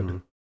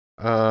God.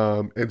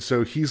 And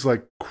so he's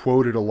like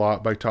quoted a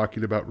lot by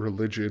talking about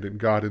religion and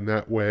God in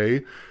that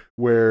way,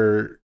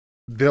 where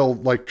they'll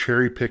like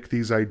cherry pick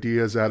these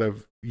ideas out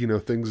of, you know,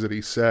 things that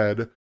he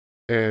said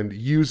and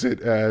use it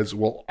as,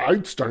 well,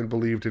 Einstein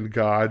believed in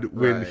God,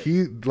 when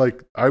he,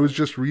 like, I was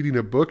just reading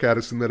a book,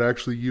 Addison, that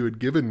actually you had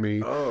given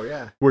me. Oh,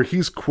 yeah. Where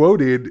he's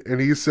quoted and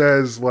he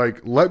says,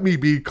 like, let me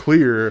be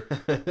clear,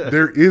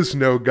 there is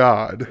no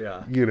God.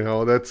 Yeah. You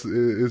know,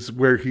 is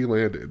where he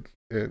landed.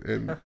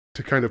 And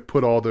to kind of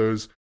put all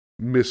those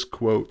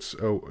misquotes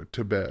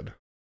to bed.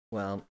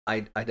 Well,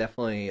 I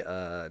definitely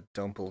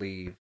don't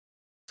believe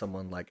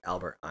someone like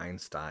Albert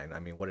Einstein. I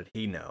mean, what did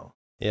he know?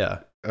 Yeah.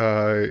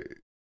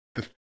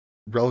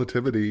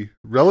 Relatively,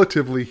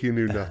 he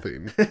knew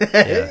nothing.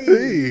 Yeah.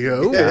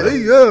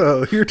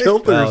 Here till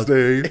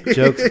Thursday.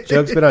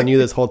 Joke's been on you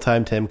this whole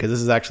time, Tim, because this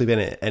has actually been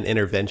an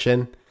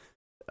intervention.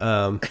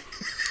 So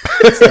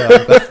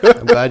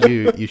I'm glad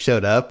you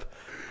showed up.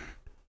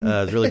 It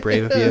was really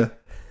brave of you.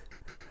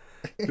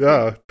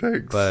 Yeah,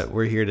 thanks. But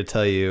we're here to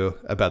tell you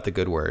about the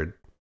good word.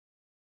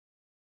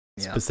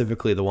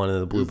 Specifically the one in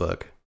the blue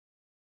book.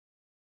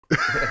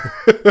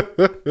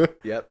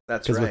 Yep,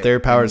 that's right. Because with their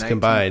powers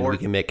combined, we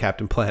can make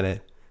Captain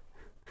Planet.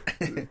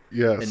 Yes.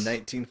 In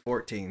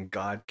 1914,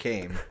 God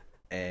came,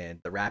 and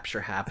the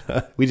rapture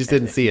happened. We just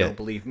didn't see it. Don't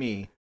believe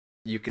me?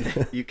 You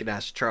can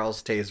ask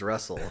Charles Taze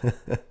Russell.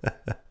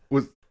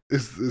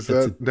 Is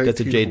that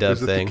that's a J-Dub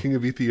thing? The King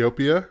of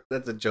Ethiopia?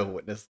 That's a Joe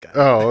Witness guy.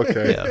 Oh,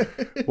 okay. Yeah.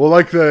 Well,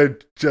 like the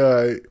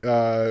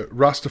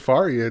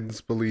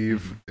Rastafarians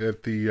believe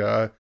at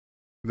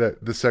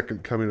that the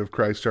second coming of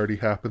Christ already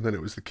happened, then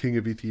it was the King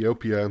of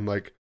Ethiopia in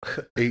like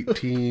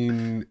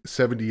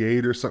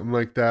 1878 or something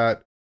like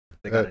that.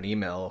 They got an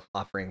email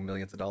offering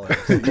millions of dollars.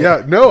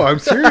 Yeah, no, I'm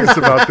serious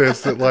about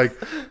this. That like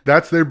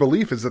that's their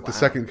belief, is that the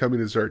second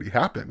coming has already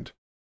happened.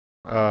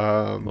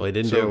 Well, he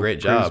didn't do a great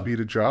job. Praise be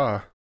to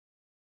Jah.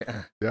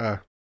 Yeah.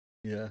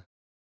 And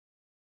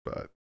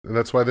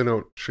that's why they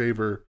don't shave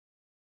or,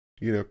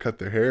 cut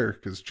their hair,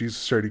 because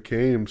Jesus already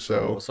came.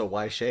 So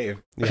why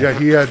shave?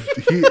 Yeah,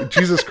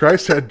 Jesus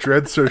Christ had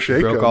dread so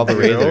shake. Broke all the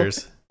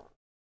razors.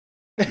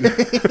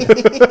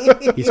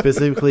 He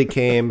specifically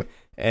came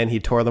and he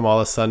tore them all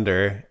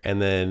asunder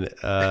and then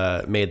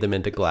made them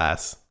into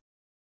glass.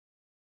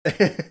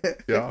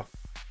 Yeah.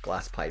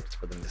 Glass pipes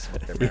for them to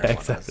smoke their marijuana. Yeah,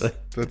 exactly.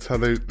 That's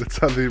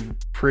how they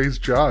praise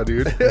Jah,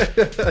 dude.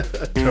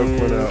 Choke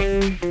one out.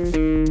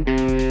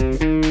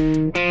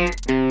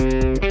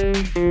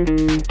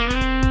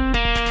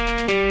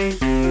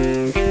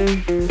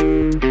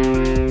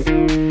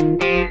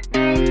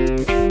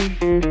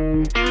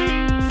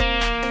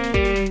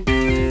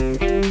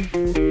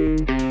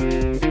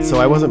 So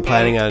I wasn't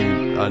planning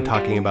on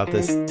talking about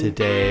this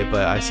today,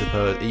 but I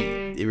suppose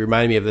it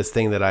reminded me of this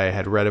thing that I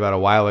had read about a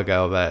while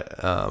ago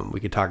that we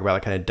could talk about.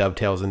 It kind of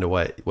dovetails into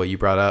what you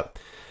brought up.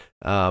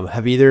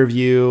 Have either of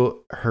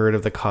you heard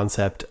of the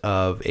concept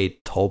of a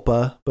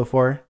tulpa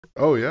before?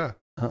 Oh, yeah.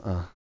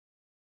 Uh-uh.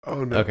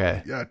 Oh, no.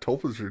 Okay. Yeah,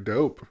 tulpas are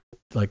dope.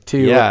 Like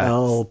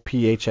Tulpha?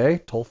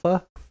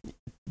 Tulpa?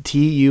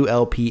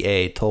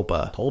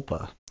 Tulpa.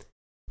 Tulpa.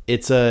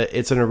 It's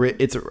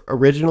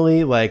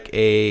originally like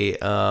a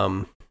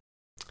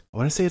I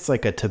want to say it's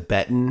like a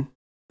Tibetan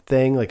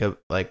thing,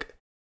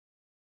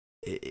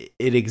 it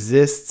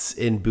exists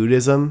in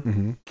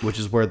Buddhism, which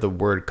is where the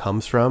word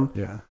comes from.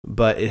 Yeah.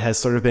 But it has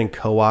sort of been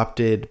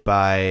co-opted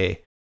by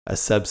a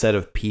subset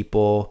of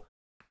people,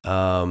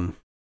 and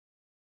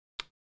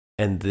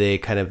they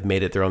kind of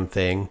made it their own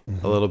thing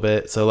a little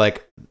bit. So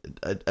like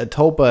a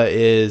tulpa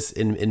is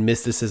in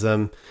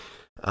mysticism,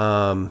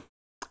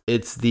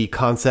 it's the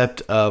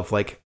concept of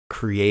like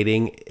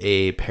creating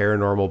a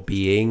paranormal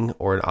being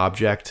or an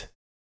object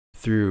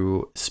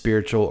through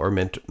spiritual or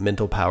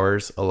mental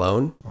powers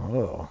alone.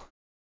 Oh.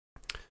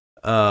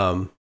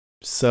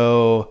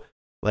 So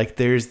like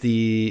there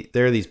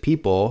are these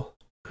people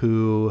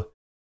who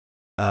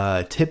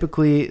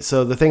typically,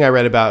 so the thing I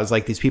read about is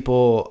like these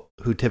people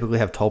who typically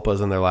have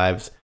tulpas in their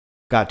lives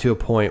got to a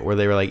point where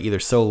they were like either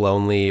so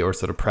lonely or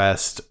so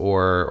depressed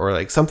or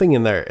like something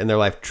in their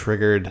life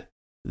triggered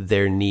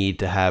their need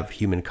to have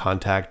human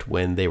contact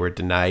when they were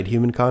denied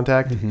human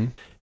contact.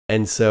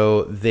 And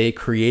so they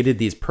created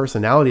these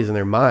personalities in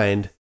their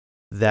mind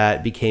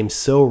that became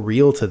so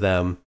real to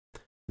them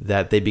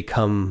that they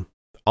become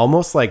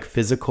almost like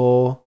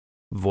physical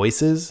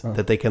voices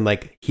that they can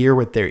like hear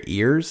with their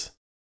ears.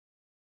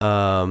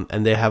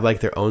 And they have like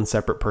their own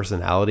separate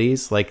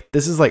personalities. Like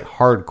this is like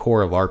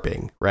hardcore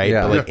LARPing, right?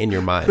 Yeah. But like in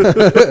your mind.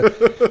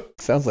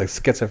 Sounds like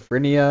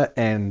schizophrenia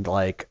and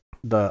like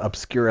the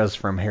Obscuras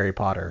from Harry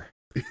Potter.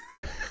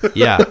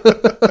 Yeah.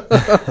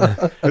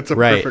 It's a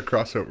Right. perfect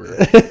crossover.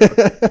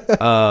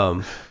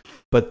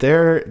 But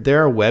there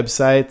are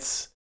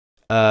websites.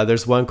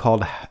 There's one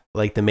called,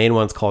 like the main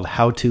one's called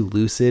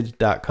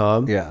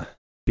howtolucid.com. Yeah.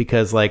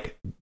 Because like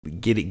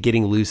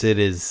getting lucid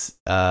is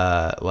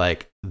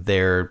like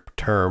their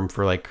term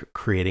for like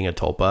creating a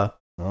tulpa.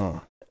 Oh.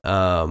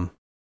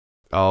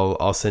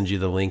 I'll send you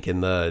the link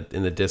in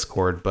the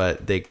Discord,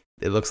 but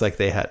it looks like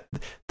they had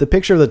the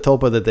picture of the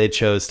tulpa that they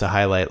chose to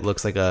highlight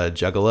looks like a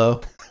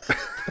juggalo.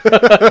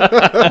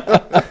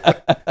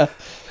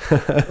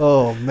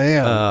 Oh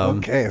man.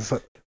 Okay,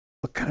 so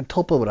what kind of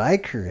tulpa would I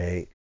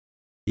create?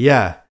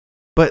 Yeah.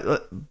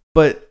 But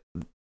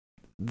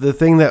the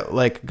thing that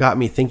like got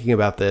me thinking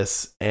about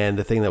this, and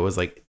the thing that was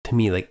like to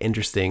me like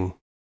interesting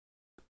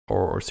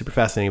or super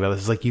fascinating about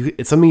this is like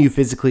it's something you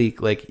physically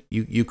like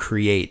you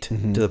create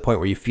to the point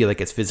where you feel like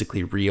it's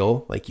physically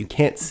real. Like you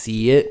can't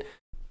see it,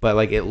 but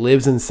like it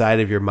lives inside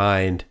of your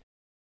mind,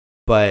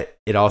 but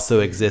it also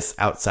exists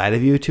outside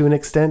of you to an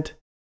extent.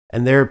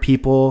 And there are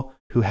people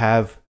who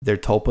have their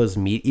tulpas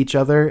meet each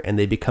other and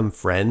they become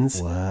friends.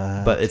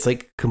 What? But it's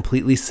like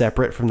completely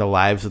separate from the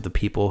lives of the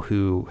people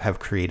who have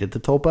created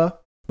the tulpa.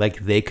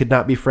 Like they could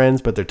not be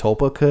friends, but their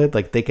tulpa could.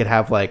 Like they could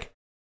have like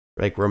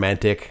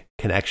romantic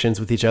connections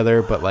with each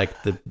other, but like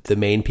the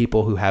main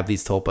people who have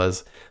these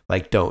tulpas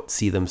like don't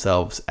see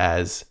themselves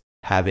as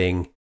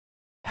having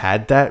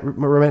had that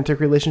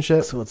romantic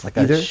relationship. So it's like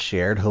either. a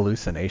shared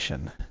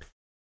hallucination.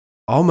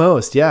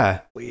 Almost,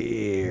 yeah.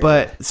 Weird.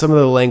 But some of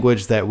the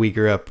language that we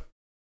grew up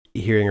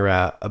hearing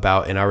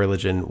about in our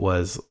religion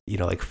was, you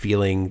know, like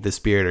feeling the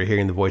spirit or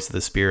hearing the voice of the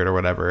spirit or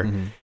whatever.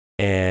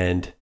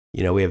 And,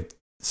 you know, we have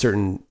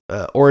certain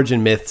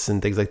origin myths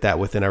and things like that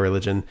within our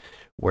religion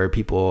where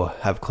people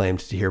have claimed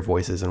to hear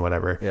voices and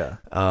whatever. Yeah.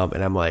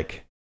 And I'm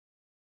like,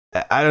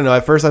 I don't know.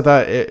 At first I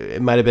thought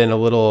it might have been a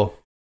little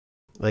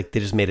like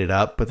they just made it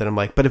up. But then I'm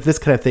like, but if this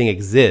kind of thing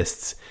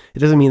exists, it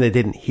doesn't mean they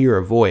didn't hear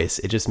a voice.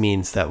 It just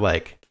means that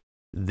like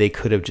they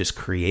could have just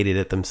created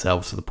it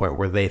themselves to the point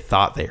where they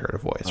thought they heard a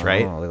voice,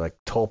 right? They like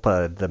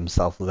tulpa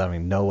themselves without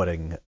even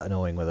knowing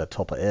what a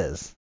tulpa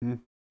is.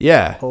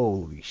 Yeah.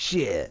 Holy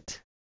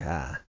shit.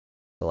 Yeah.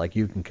 So like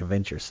you can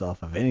convince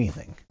yourself of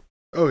anything.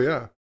 Oh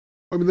yeah.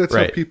 I mean, that's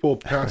Right. how people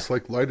pass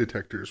like lie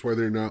detectors, why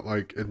they're not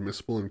like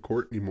admissible in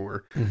court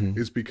anymore,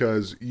 is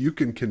because you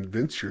can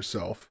convince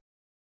yourself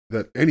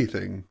that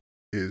anything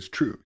is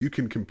true. You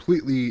can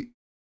completely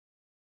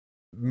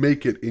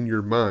make it in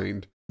your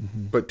mind,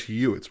 but to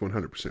you, it's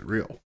 100%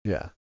 real.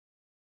 Yeah.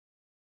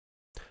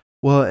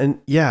 Well,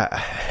 and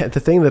yeah, the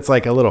thing that's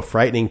like a little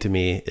frightening to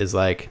me is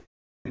like,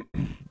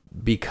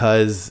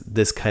 because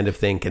this kind of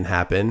thing can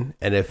happen.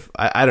 And if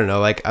I don't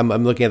know, like I'm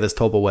looking at this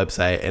tulpa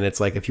website and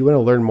it's like, if you want to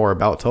learn more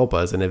about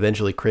tulpas and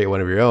eventually create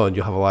one of your own,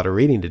 you'll have a lot of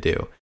reading to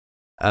do.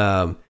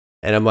 And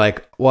I'm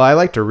like, well, I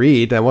like to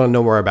read and I want to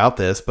know more about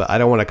this, but I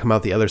don't want to come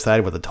out the other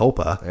side with a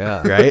tulpa.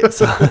 Yeah. Right.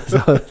 So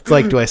it's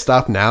like, do I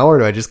stop now or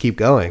do I just keep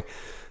going?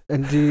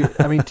 And do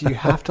you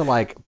have to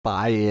like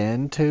buy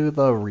into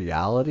the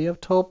reality of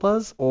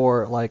tulpas,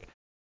 or like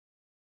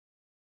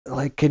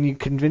can you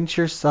convince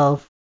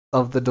yourself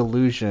of the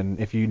delusion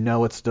if you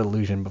know it's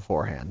delusion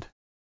beforehand?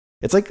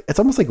 It's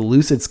almost like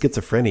lucid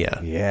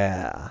schizophrenia.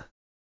 Yeah.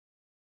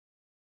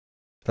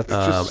 It just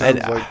sounds and,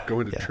 like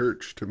going to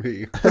church to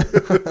me.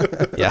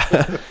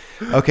 Yeah.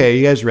 Okay, are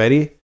you guys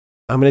ready?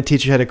 I'm going to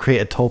teach you how to create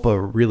a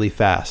tulpa really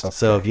fast. Okay.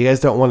 So if you guys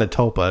don't want a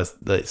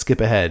tulpa,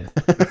 skip ahead.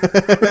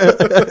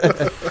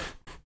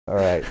 All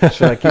right.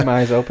 Should I keep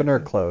my eyes open or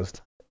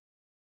closed?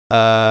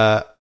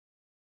 It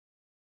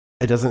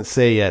doesn't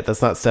say yet.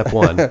 That's not step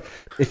one.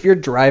 If you're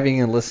driving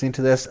and listening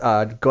to this, go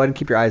ahead and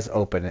keep your eyes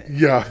open.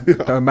 Yeah.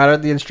 No matter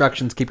the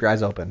instructions, keep your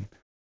eyes open.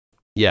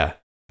 Yeah.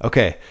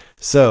 Okay.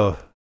 So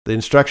the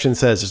instruction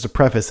says, just to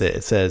preface it,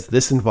 it says,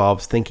 this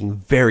involves thinking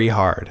very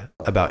hard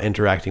about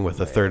interacting with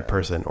a third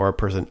person or a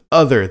person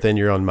other than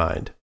your own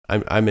mind.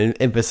 I'm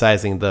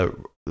emphasizing the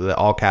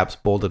all caps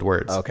bolded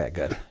words. Okay,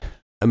 good.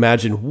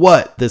 Imagine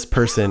what this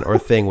person or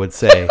thing would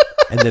say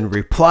and then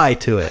reply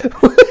to it.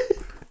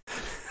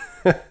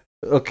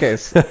 Okay,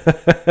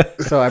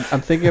 so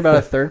I'm thinking about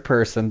a third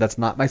person that's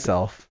not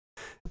myself.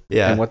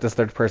 Yeah. And what this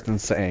third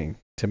person's saying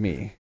to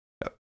me.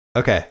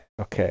 Okay.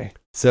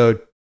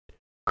 So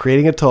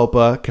creating a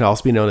tulpa can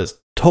also be known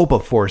as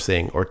tulpa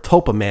forcing or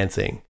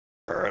tulpamancing.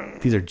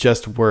 These are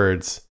just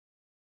words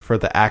for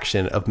the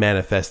action of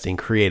manifesting,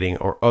 creating,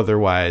 or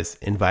otherwise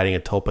inviting a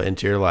tulpa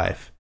into your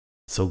life.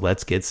 So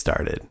let's get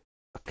started.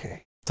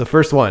 Okay. So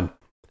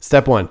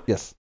step one.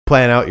 Yes.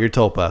 Plan out your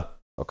tulpa.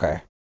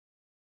 Okay.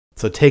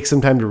 So take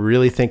some time to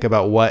really think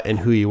about what and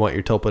who you want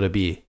your tulpa to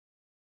be.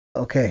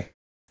 Okay.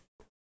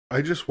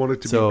 I just want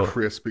it to be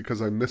Chris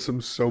because I miss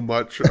him so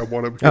much. I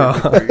want him here.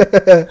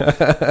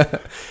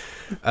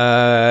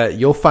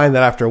 You'll find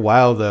that after a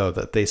while, though,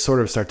 that they sort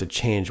of start to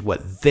change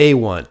what they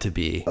want to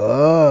be.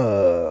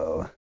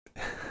 Oh.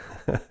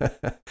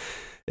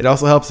 It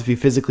also helps if you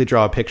physically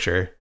draw a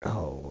picture.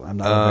 Oh, I'm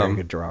not a very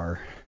good drawer.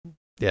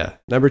 Yeah.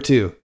 Number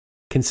 2,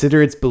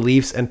 consider its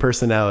beliefs and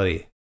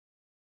personality.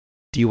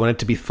 Do you want it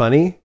to be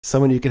funny?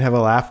 Someone you can have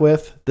a laugh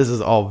with? This is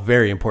all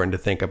very important to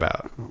think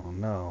about. Oh,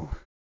 no.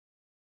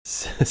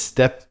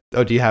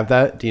 Do you have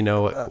that? Do you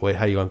know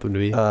how you want them to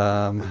be?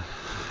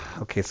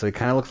 Okay, so he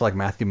kind of looks like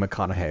Matthew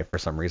McConaughey for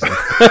some reason.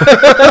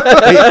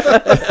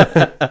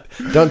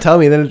 Don't tell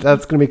me, then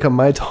that's going to become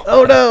my Tulpa.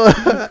 Oh, no.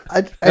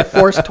 I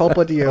forced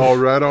Tulpa to you. All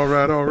right.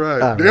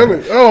 Damn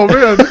it. Oh,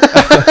 man.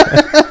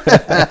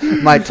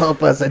 My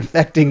Tulpa's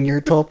infecting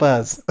your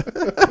Tulpas.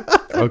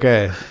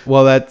 Okay.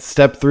 Well, that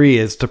step 3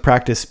 is to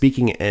practice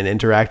speaking and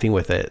interacting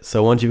with it.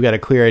 So once you've got a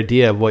clear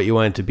idea of what you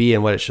want it to be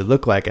and what it should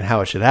look like and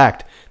how it should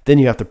act, then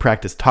you have to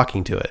practice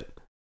talking to it.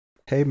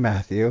 Hey,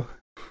 Matthew.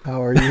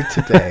 How are you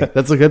today?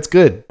 That's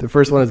good. The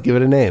first one is give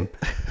it a name.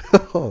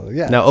 Oh,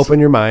 yeah. Now open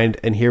your mind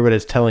and hear what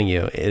it's telling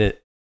you.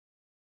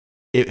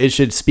 It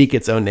should speak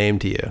its own name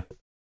to you.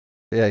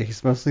 Yeah,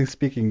 he's mostly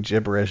speaking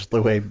gibberish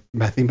the way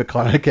Matthew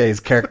McConaughey's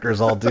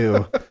characters all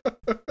do.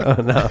 Oh,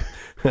 no.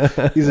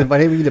 He's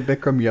inviting me to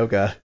Bikram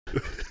yoga.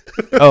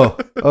 Oh,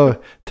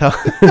 tell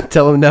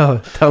him no.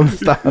 Tell him to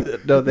stop.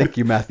 No, thank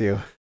you, Matthew.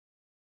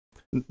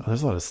 Oh,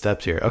 there's a lot of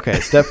steps here.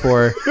 Okay, step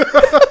 4.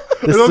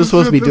 This is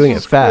supposed to be doing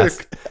it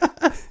fast.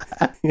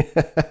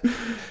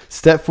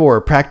 Step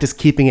 4, practice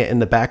keeping it in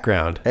the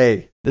background.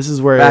 Hey, this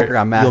is where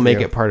you'll make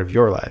it part of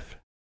your life.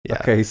 Yeah.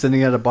 Okay, he's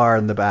sitting at a bar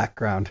in the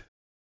background.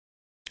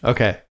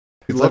 Okay.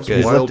 He loves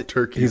wild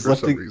turkey for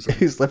some reason.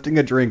 He's lifting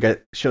a drink.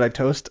 Should I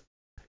toast?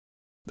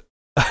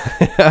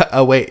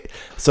 Oh, wait.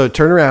 So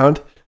turn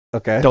around.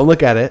 Okay. Don't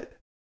look at it.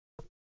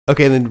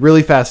 Okay, and then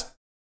really fast,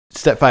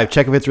 step 5,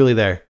 check if it's really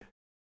there.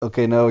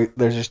 Okay, no,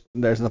 there's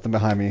nothing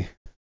behind me.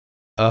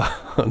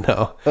 Oh,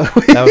 no.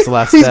 That was the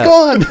last He's step.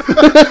 Gone!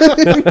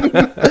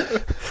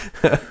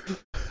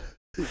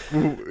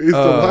 Is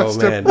the last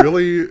step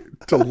really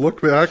to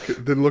look back,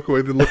 then look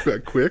away, then look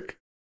back quick?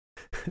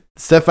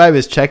 Step 5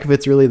 is check if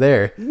it's really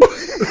there.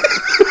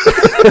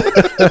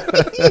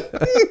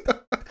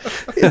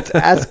 It's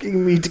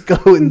asking me to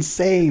go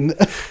insane.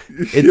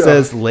 It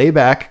says lay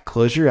back,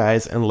 close your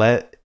eyes, and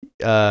let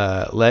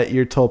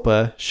your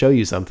tulpa show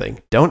you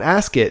something. Don't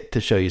ask it to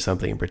show you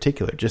something in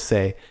particular. Just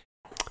say,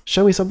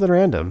 show me something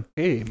random.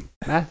 Hey,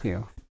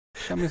 Matthew,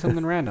 show me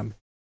something random.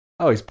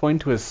 Oh, he's pointing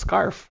to his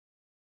scarf.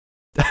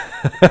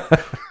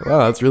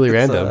 Wow, that's really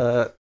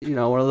random.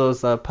 One of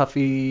those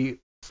puffy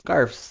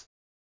scarves.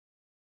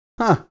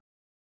 Huh.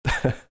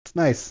 It's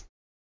nice.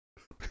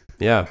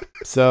 Yeah.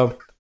 So,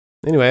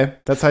 anyway,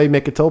 that's how you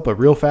make a tulpa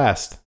real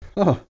fast.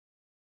 Oh.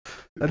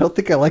 I don't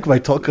think I like my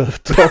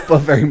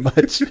tulpa very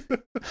much.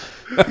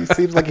 He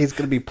seems like he's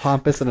going to be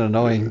pompous and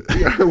annoying.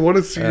 Yeah, I want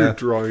to see your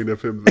drawing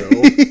of him, though,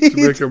 to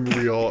make him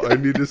real. I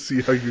need to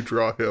see how you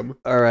draw him.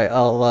 All right,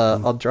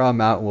 I'll draw him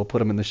out and we'll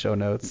put him in the show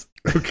notes.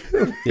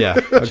 Okay. Yeah.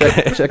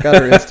 Okay. Check out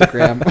our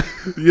Instagram.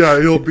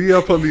 Yeah, he'll be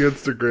up on the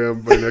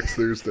Instagram by next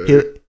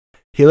Thursday.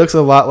 He looks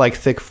a lot like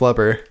Thick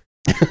Flubber.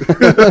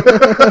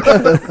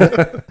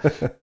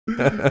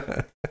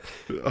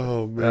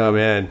 Oh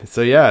man.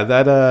 So yeah,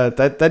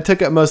 that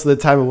took up most of the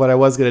time of what I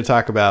was going to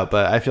talk about,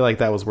 but I feel like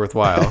that was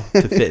worthwhile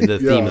to fit in the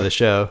theme of the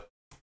show.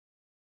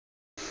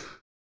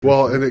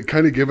 Well, and it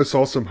kind of gave us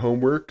all some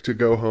homework to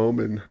go home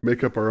and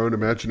make up our own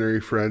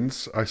imaginary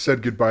friends. I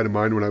said goodbye to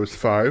mine when I was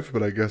 5,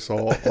 but I guess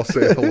I'll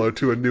say hello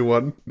to a new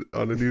one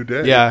on a new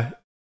day. Yeah.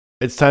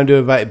 It's time to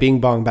invite Bing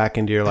Bong back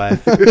into your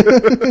life.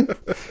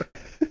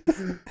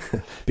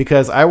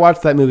 Because I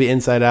watched that movie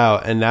Inside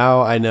Out, and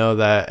now I know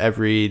that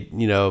every,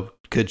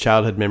 good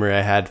childhood memory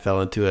I had fell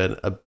into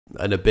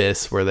an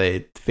abyss where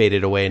they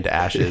faded away into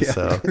ashes. Yeah.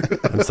 So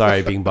I'm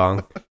sorry, Bing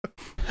Bong.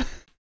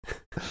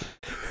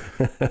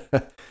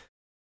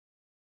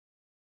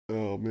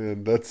 Oh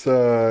man, that's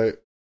I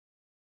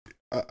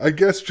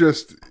guess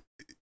just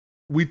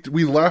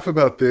we laugh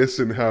about this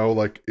and how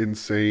like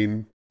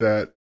insane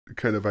that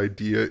kind of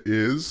idea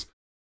is,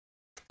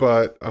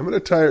 but I'm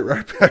gonna tie it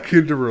right back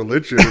into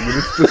religion. I mean,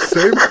 it's the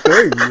same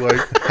thing.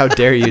 Like, how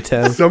dare you,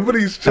 Tim?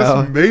 Somebody's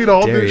just made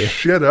all this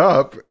shit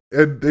up,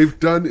 and they've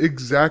done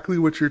exactly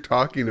what you're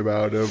talking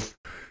about.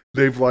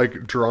 They've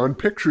like drawn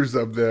pictures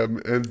of them,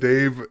 and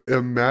they've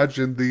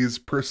imagined these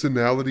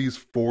personalities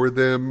for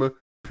them.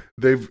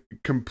 They've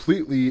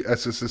completely,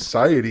 as a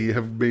society,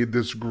 have made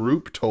this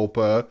group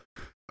tulpa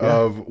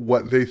of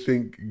what they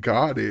think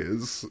God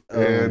is,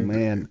 and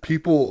man,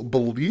 people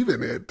believe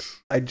in it.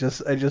 I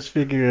just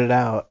figured it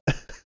out.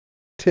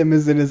 Tim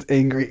is in his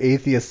angry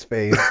atheist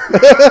phase.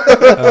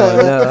 Oh,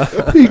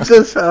 no. He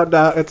just found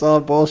out it's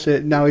all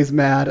bullshit. Now he's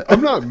mad.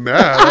 I'm not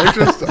mad.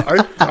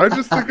 I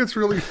just think it's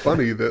really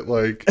funny that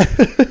like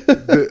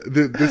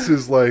this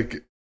is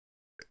like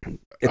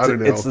I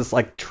don't know. It's this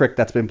like trick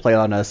that's been played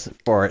on us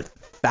for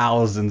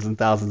thousands and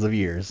thousands of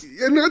years.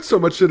 And not so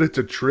much that it's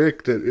a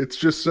trick, that it's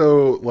just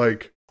so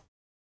like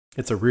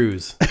it's a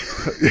ruse.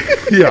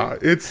 Yeah,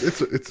 it's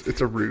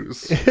a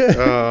ruse. It's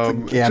a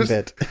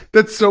gambit.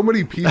 That so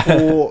many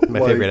people My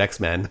favorite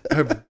X-Men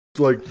have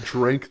like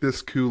drank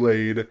this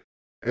Kool-Aid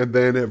and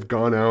then have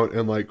gone out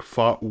and like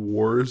fought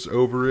wars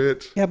over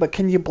it. Yeah, but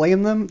can you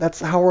blame them? That's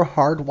how we're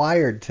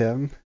hardwired,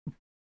 Tim.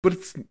 But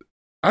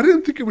I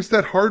didn't think it was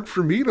that hard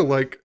for me to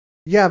like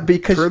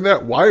because turn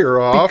that wire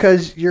off.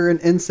 Because you're an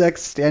insect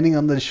standing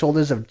on the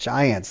shoulders of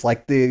giants.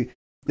 Like the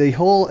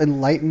whole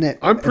Enlightenment...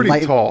 I'm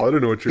pretty tall. I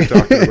don't know what you're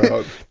talking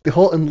about. The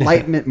whole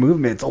Enlightenment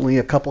movement's only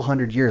a couple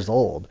hundred years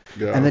old.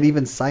 Yeah. And then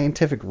even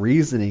scientific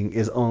reasoning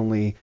is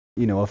only,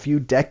 a few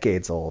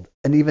decades old.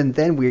 And even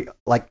then,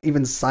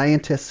 even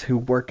scientists who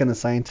work in the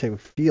scientific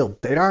field,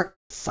 they aren't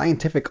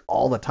scientific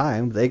all the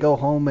time. They go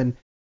home and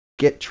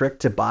get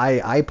tricked to buy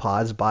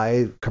iPods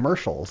by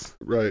commercials.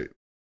 Right.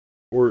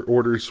 Or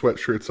order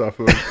sweatshirts off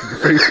of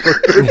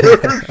Facebook that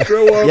never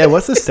show up. Yeah,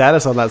 what's the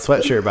status on that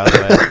sweatshirt, by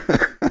the way?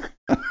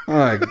 Oh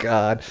my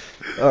God.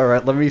 All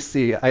right, let me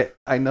see.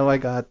 I know I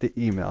got the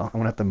email. I'm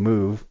going to have to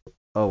move.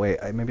 Oh, wait.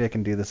 Maybe I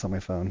can do this on my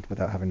phone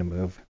without having to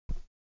move.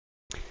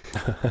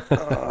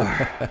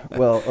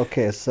 Well,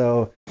 okay.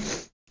 So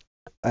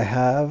I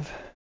have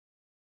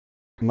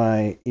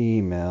my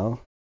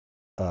email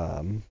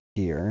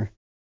here.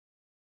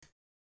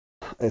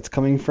 It's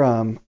coming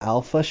from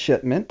Alpha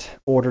Shipment,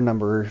 order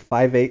number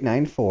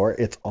 5894.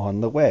 It's on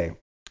the way.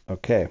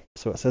 Okay,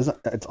 so it says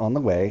it's on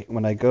the way.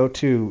 When I go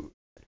to...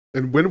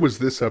 And when was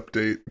this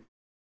update?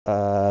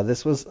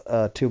 This was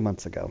 2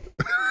 months ago.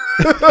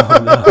 Oh,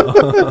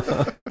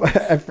 no.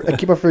 I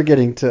keep on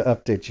forgetting to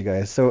update you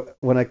guys. So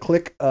when I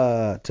click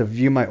to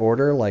view my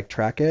order, like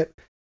track it,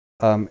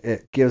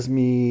 it gives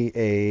me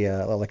a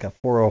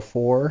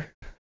 404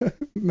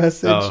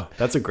 message. Oh,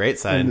 that's a great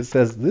sign. And it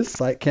says, this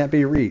site can't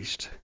be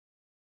reached.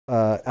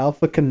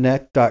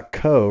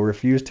 AlphaConnect.co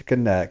refused to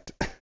connect.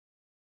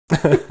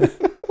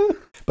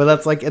 But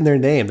that's like in their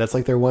name. That's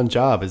like their one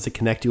job is to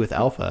connect you with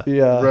Alpha.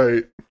 Yeah.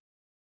 Right.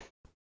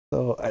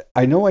 So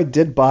I know I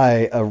did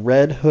buy a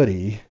red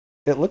hoodie.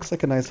 It looks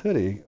like a nice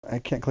hoodie. I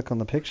can't click on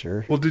the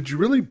picture. Well, did you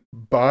really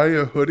buy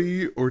a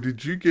hoodie, or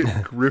did you get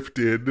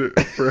grifted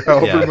for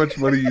however much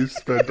money you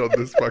spent on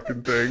this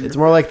fucking thing? It's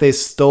more like they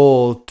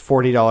stole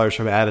 $40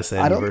 from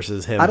Addison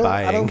versus him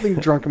buying. I don't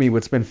think Drunk Me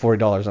would spend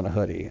 $40 on a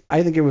hoodie.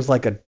 I think it was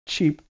like a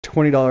cheap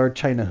 $20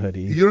 China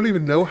hoodie. You don't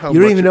even know how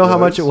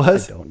much it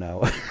was? I don't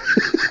know.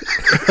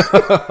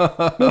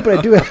 No, but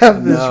I do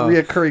have this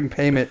reoccurring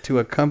payment to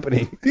a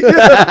company.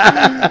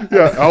 Yeah,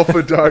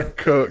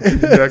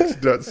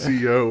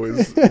 alpha.connect.co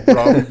is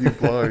robbing you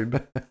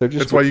blind.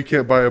 That's why you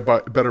can't buy a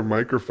better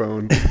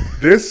microphone.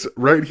 This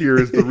right here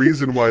is the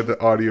reason why the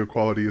audio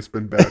quality has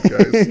been bad,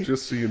 guys.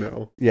 Just so you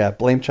know. Yeah,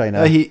 blame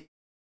China. He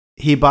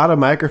bought a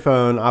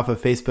microphone off of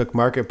Facebook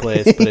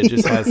Marketplace, but it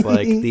just has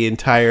like the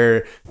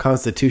entire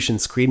Constitution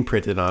screen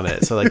printed on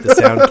it, so like the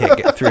sound can't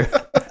get through.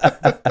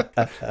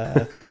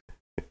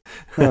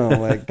 Oh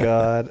my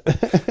God.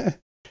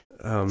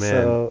 Oh man.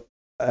 So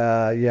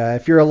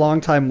if you're a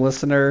long-time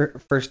listener,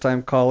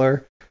 first-time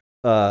caller,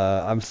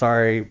 I'm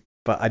sorry,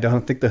 but I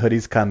don't think the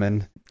hoodie's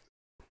coming.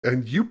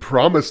 And you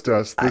promised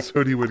us this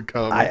hoodie would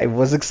come. I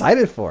was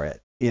excited for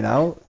it,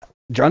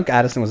 Drunk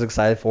Addison was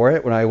excited for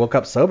it. When I woke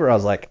up sober, I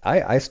was like,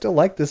 I still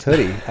like this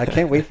hoodie. I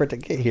can't wait for it to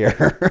get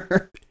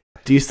here.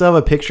 Do you still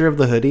have a picture of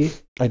the hoodie?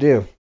 I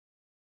do.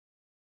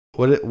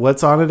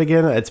 What's on it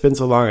again? It's been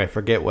so long, I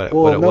forget what it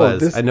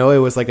was. I know it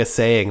was like a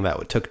saying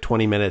that took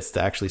 20 minutes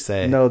to actually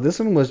say. No, this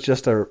one was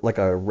just a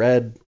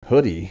red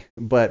hoodie.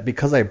 But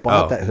because I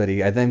bought that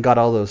hoodie, I then got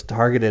all those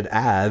targeted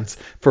ads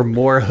for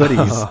more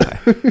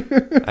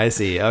hoodies. I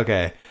see.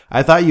 Okay.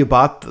 I thought you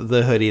bought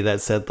the hoodie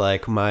that said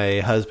like,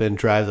 my husband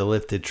drives a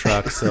lifted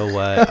truck, so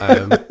what?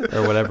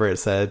 Or whatever it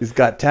said. He's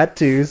got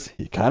tattoos.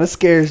 He kind of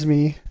scares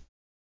me.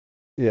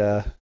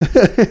 Yeah.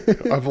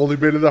 I've only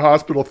been to the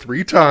hospital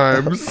 3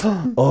 times.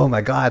 Oh my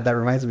God, that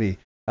reminds me.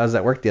 I was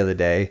at work the other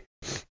day,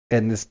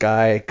 and this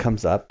guy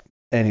comes up,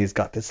 and he's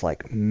got this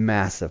like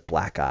massive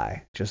black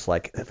eye. Just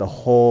like the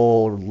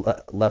whole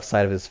left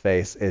side of his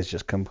face is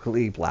just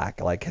completely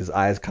black. Like his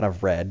eye is kind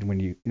of red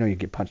when you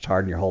get punched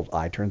hard and your whole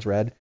eye turns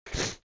red.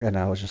 And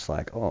I was just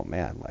like, oh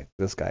man, like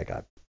this guy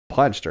got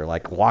punched or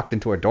like walked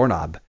into a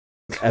doorknob.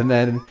 And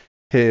then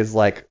his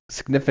like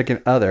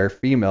significant other,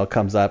 female,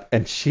 comes up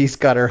and she's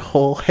got her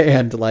whole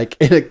hand like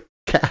in a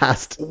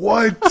cast.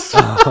 What?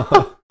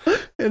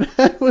 And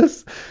I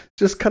was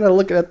just kind of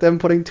looking at them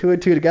putting 2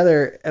 and 2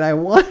 together, and I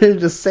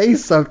wanted to say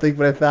something,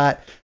 but I thought,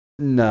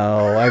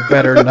 no, I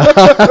better not.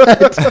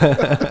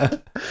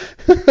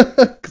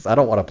 Because I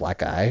don't want a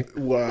black eye.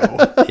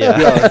 Wow.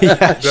 Yeah.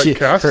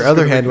 Her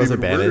other hand was a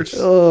bandage.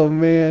 Oh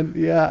man,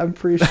 yeah, I'm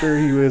pretty sure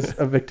he was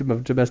a victim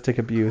of domestic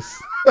abuse.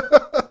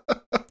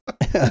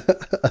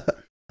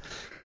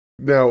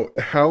 Now,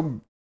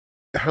 how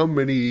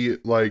many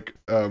like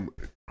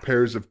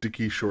pairs of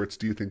Dickie shorts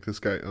do you think this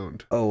guy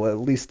owned? Oh, at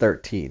least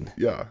 13.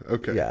 Yeah.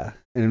 Okay. Yeah,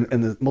 and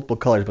the multiple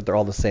colors, but they're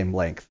all the same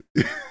length.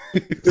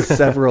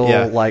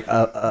 Several like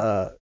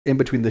in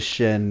between the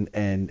shin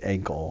and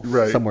ankle,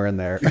 right, somewhere in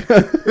there,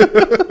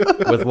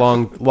 with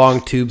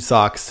long tube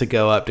socks to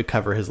go up to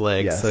cover his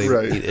legs. Yes. So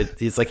Right.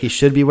 he's like he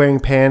should be wearing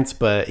pants,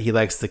 but he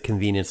likes the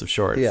convenience of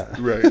shorts. Yeah.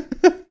 right,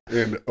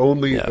 and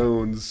only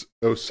owns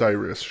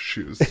Osiris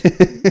shoes,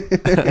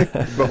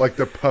 but like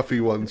the puffy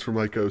ones from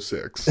like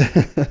 06.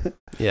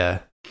 Yeah.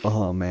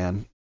 Oh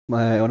man,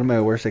 one of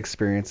my worst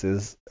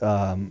experiences.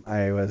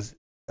 I was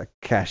a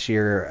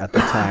cashier at the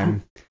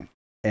time,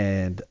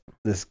 and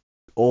this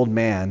old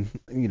man,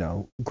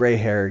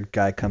 gray-haired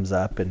guy comes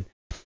up, and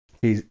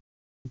he's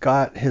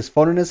got his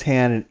phone in his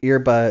hand and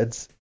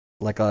earbuds,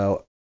 like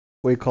what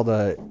do you call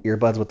the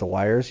earbuds with the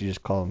wires? You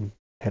just call them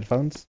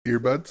headphones?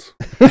 Earbuds?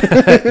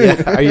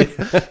 Yeah. I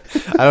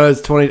don't know. It's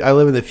 20. I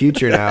live in the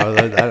future now.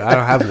 I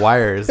don't have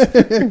wires.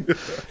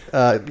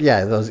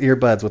 Yeah, those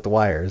earbuds with the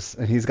wires,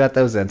 and he's got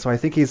those in. So I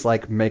think he's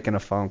like making a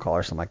phone call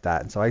or something like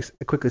that. And so I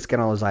quickly scan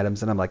all those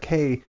items, and I'm like,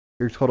 "Hey,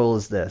 your total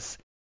is this."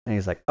 And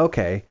he's like,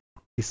 "Okay."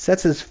 He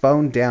sets his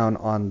phone down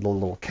on the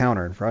little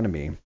counter in front of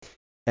me,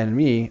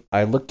 and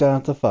I look down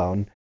at the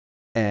phone,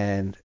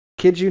 and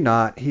kid you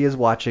not, he is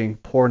watching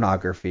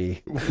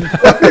pornography. What?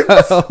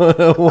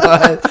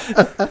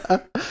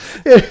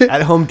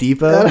 At Home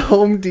Depot? At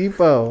Home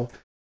Depot.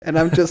 And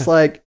I'm just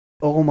like,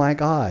 oh my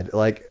God.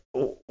 Like,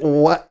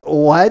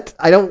 what?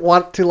 I don't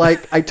want to, I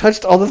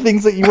touched all the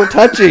things that you were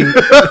touching.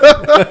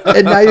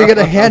 And now you're going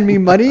to hand me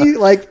money?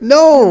 Like,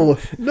 no.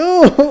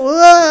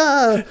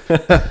 Ah!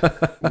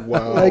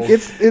 Wow. Like,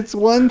 it's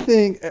one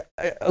thing.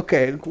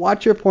 Okay,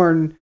 watch your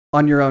porn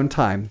on your own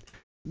time.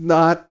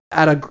 Not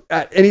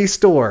at any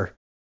store.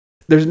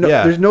 There's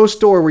no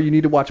store where you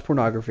need to watch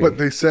pornography. But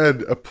they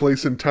said a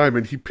place and time,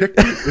 and he picked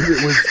it, and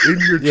it was in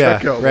your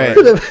checkout right.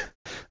 line.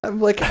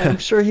 I'm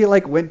sure he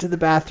went to the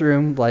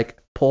bathroom,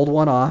 pulled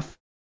one off,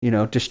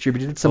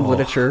 distributed some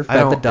literature,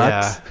 fed the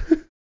ducks. Yeah.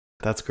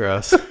 That's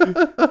gross. Did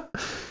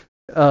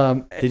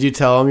Did you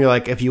tell him you're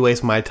like, if you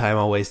waste my time,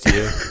 I'll waste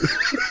you?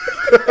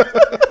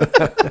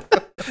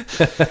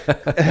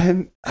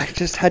 And I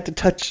just had to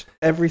touch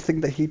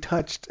everything that he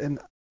touched, and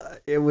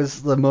it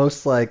was the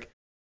most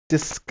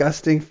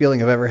disgusting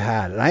feeling I've ever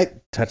had. And I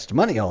touched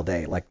money all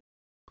day.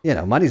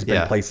 Money's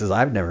been places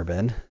I've never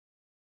been.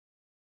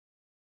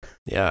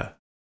 Yeah.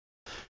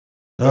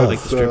 Oh, Like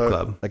the strip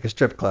club. Like a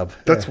strip club.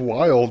 That's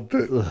wild.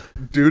 That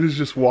dude is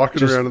just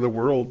walking around in the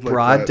world like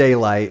broad that.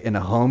 daylight in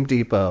a Home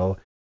Depot,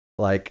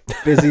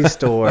 busy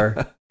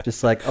store.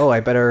 Just I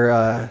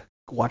better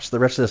watch the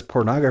rest of this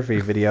pornography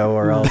video,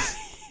 or else.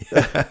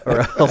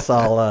 Or else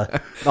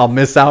I'll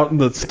miss out on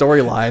the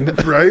storyline.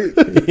 Right?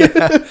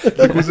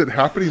 Yeah. Was it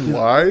happening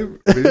live?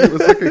 Maybe it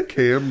was like a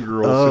cam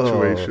girl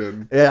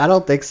situation. Yeah, I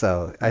don't think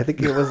so. I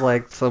think it was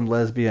some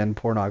lesbian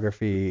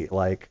pornography,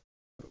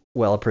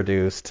 well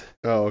produced.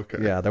 Oh, okay.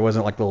 Yeah, there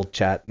wasn't little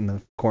chat in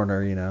the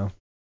corner, You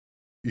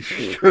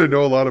gotta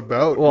know a lot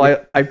about.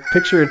 Well, I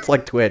picture it's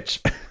like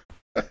Twitch.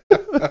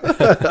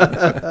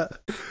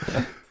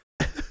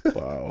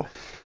 Wow.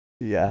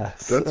 Yeah.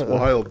 That's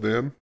wild,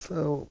 man.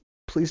 So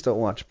please don't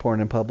watch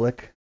porn in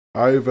public.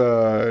 I've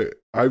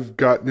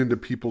gotten into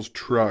people's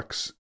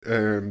trucks,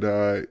 and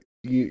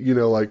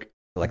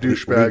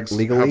douchebags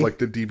legally? have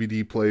the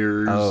DVD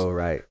players. Oh,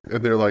 right.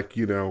 And they're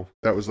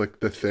that was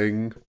the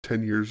thing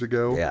 10 years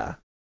ago. Yeah.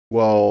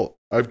 Well,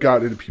 I've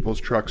gotten into people's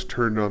trucks,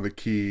 turned on the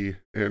key,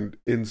 and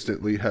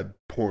instantly had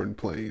porn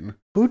playing.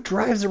 Who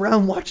drives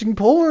around watching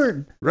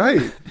porn?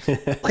 Right.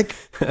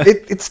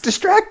 It's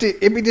distracting.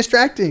 It'd be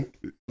distracting.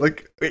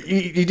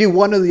 You do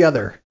one or the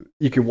other.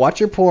 You can watch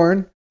your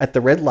porn at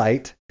the red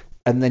light,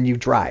 and then you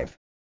drive.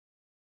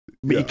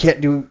 But you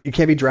can't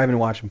be driving and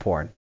watching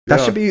porn.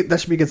 That should be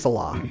against the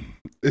law.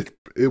 It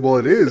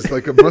is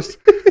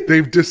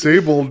they've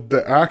disabled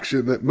the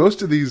action that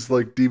most of these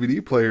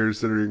DVD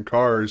players that are in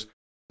cars.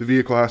 The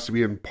vehicle has to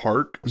be in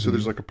park, so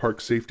there's a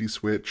park safety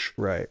switch,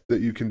 right, that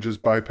you can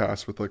just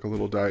bypass with a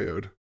little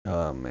diode.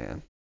 Oh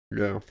man.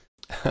 Yeah.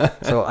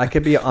 So I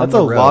could be on That's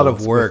the a roads lot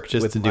of work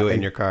with to do it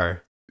in your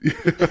car.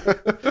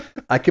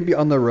 I could be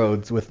on the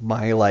roads with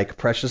my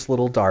precious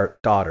little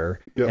daughter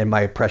and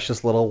my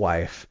precious little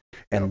wife,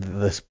 and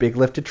this big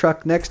lifted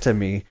truck next to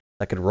me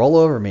that could roll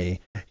over me.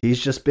 He's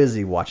just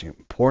busy watching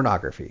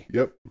pornography.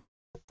 Yep.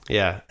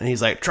 Yeah, and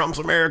he's like, Trump's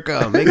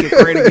America, make it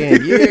great again.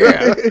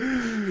 Yeah.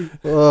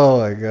 Oh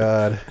my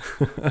God.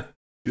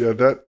 Yeah,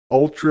 that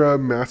ultra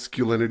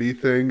masculinity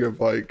thing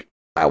of I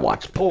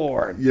watch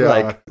porn.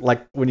 Yeah.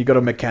 Like when you go to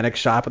a mechanic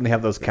shop and they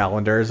have those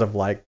calendars of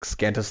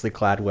scantily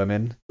clad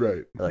women.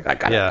 Right. Like I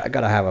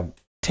gotta have a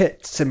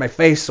tits in my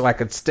face so I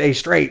could stay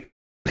straight.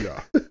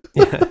 Yeah.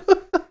 Yeah.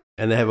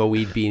 And they have a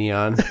weed beanie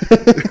on.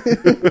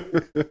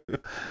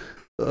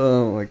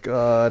 Oh my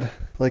God.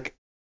 I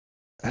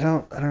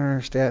don't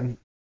understand.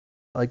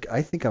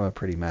 I think I'm a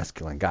pretty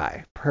masculine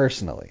guy,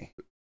 personally.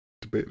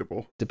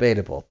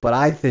 Debatable. But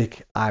I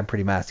think I'm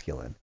pretty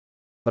masculine.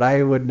 But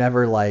I would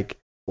never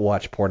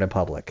watch porn in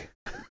public.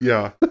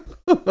 Yeah.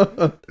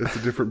 It's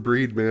a different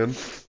breed, man.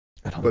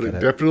 But it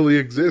definitely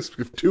exists.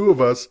 If 2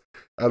 of us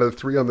out of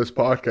 3 on this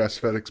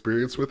podcast have had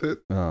experience with it.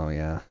 Oh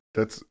yeah.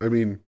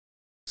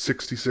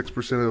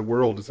 66% of the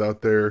world is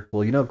out there.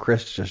 Well,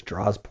 Chris just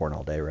draws porn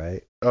all day,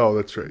 right? Oh,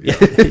 that's right. Yeah.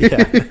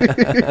 Yeah.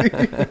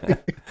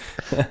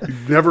 He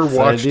never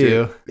watched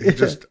do.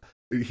 it.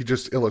 He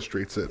just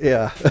illustrates it.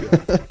 Yeah.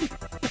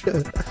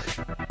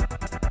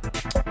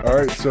 All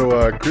right,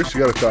 so Chris,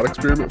 you got a thought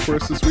experiment for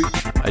us this week?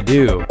 I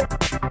do.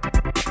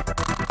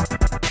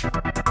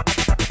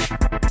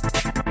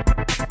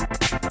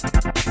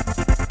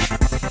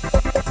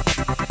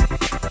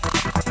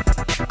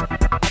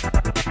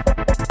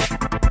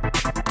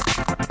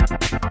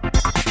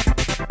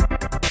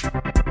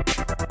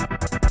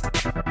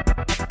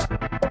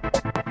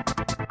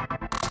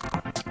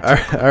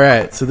 All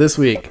right, so this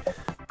week,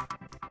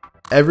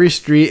 every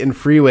street and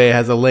freeway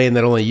has a lane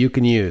that only you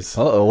can use.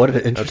 Uh-oh, what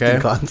an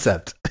interesting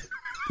concept.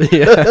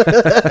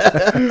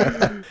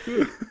 Yeah.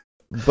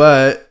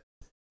 But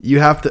you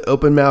have to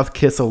open mouth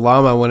kiss a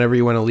llama whenever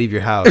you want to leave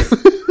your house.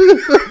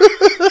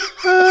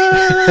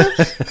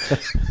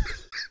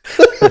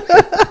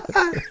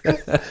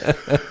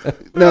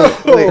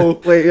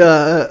 No, wait.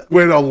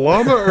 Wait, a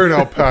llama or an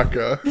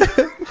alpaca?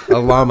 A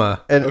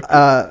llama. And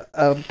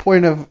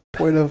point of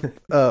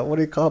what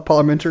do you call it?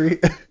 Parliamentary.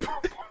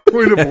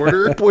 Point of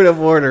order. Point of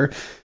order.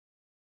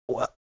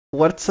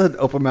 What's an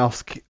open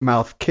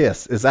mouth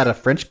kiss? Is that a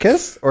French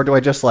kiss, or do I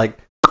just like?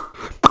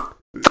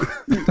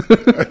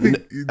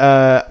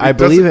 I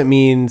believe it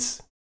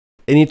means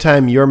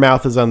anytime your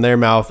mouth is on their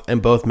mouth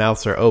and both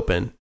mouths are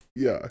open.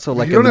 Yeah. So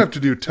like you don't have to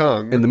do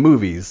tongue in the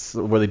movies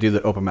where they do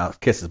the open mouth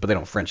kisses, but they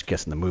don't French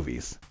kiss in the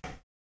movies.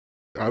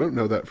 I don't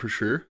know that for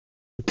sure.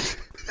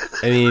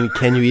 I mean,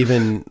 can you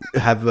even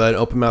have an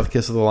open mouth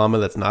kiss with a llama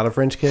that's not a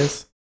French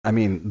kiss? I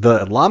mean,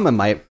 the llama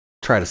might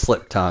try to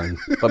slip tongue,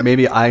 but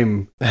maybe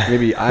I'm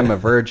a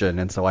virgin,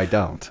 and so I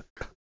don't.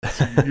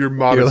 You're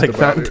modest You're like, about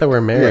not it. until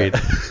we're married.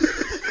 Yeah.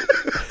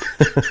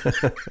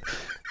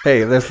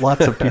 Hey, there's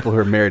lots of people who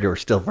are married who are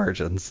still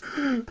virgins.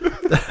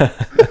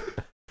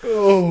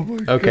 Oh my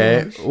god.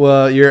 Okay. Gosh.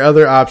 Well, your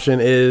other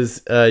option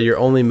is your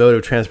only mode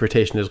of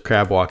transportation is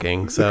crab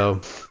walking.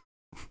 So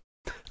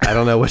I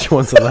don't know which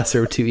one's the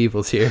lesser of two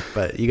evils here,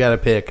 but you got to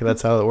pick.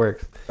 That's how it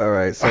works. All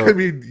right. So I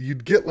mean,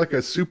 you'd get like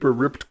a super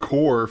ripped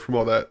core from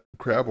all that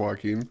crab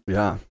walking.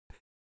 Yeah.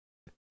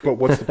 But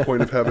what's the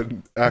point of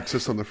having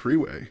access on the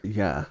freeway?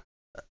 Yeah.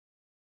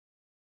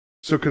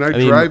 So can I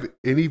drive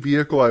any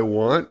vehicle I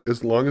want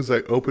as long as I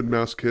open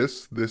mouse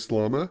kiss this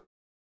llama?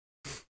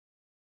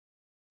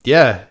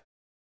 Yeah.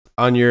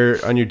 On your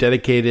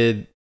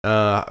dedicated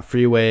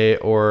freeway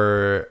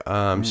or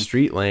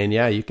street lane,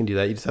 yeah, you can do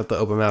that. You just have to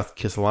open mouth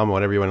kiss a llama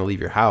whenever you want to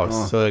leave your house.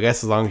 Oh. So I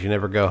guess as long as you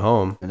never go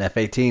home. An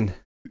F-18.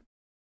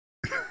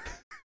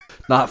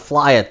 Not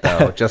fly it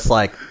though, just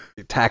like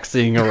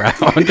taxiing around.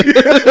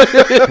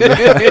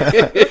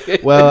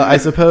 Well, I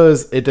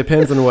suppose it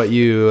depends on what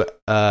you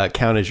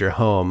count as your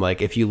home.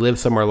 Like if you live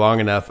somewhere long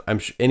enough, I'm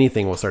sure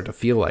anything will start to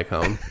feel like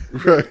home.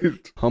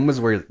 Right. Home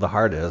is where the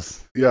heart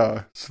is.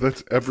 Yeah. So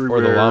that's everywhere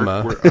or the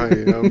llama. Where I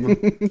am.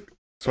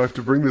 So I have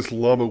to bring this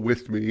llama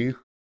with me.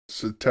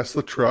 It's a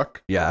Tesla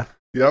truck. Yeah.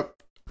 Yep.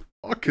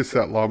 I'll kiss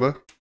that llama.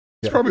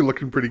 It's probably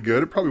looking pretty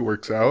good. It probably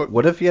works out.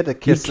 What if you had to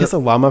kiss? You'd kiss a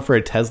llama for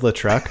a Tesla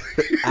truck?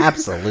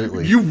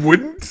 Absolutely. You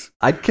wouldn't?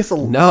 I'd kiss a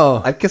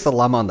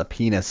llama on the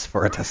penis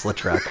for a Tesla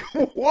truck.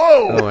 Whoa!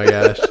 Oh my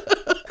gosh.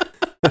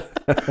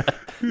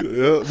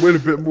 Yeah, it went a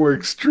bit more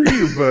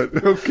extreme,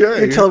 but okay.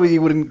 You're telling me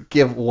you wouldn't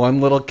give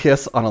one little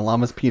kiss on a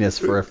llama's penis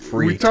for a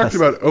free? We talked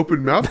about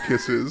open mouth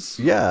kisses.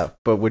 Yeah,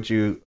 but would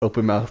you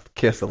open mouth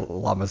kiss a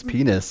llama's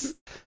penis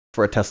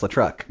for a Tesla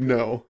truck?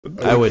 No,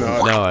 I would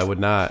not. No, I would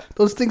not.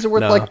 Those things are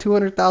worth like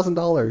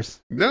 $200,000.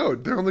 No,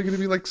 they're only going to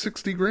be like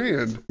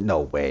 $60,000.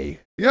 No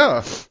way.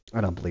 Yeah, I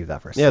don't believe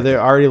that for a Yeah, second. they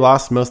already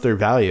lost most of their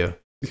value.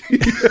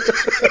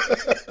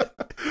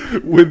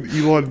 When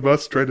Elon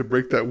Musk tried to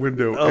break that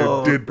window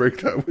and did break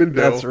that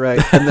window. That's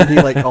right. And then he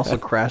also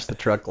crashed the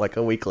truck like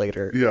a week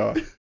later. Yeah.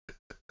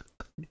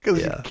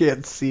 Because you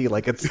can't see,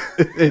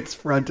 its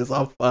front is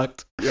all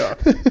fucked. Yeah.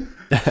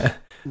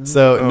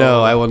 So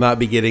no, I will not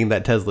be getting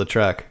that Tesla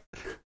truck.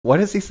 Why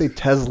does he say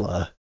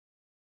Tesla?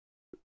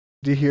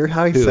 Do you hear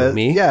how he says?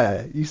 Me?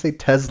 Yeah, you say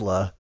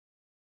Tesla.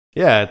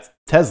 Yeah, it's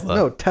Tesla.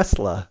 No,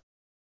 Tesla.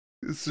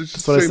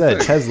 That's what I said.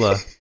 Thing. Tesla.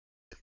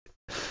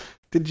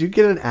 Did you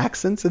get an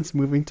accent since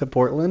moving to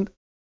Portland?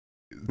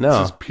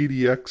 No. This is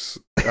PDX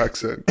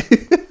accent.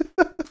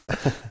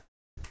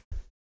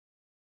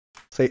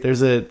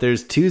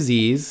 There's two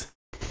Z's,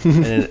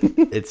 and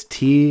it's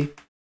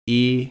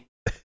T-E-Z.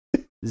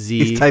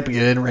 He's typing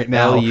it in right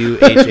now.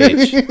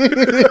 L-U-H-H.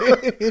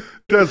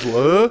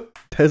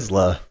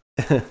 Tesla.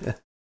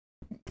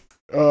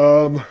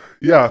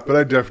 Yeah, but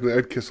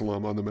I'd kiss a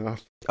llama on the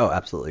mouth. Oh,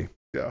 absolutely.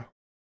 Yeah.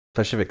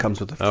 Especially if it comes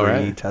with a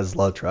free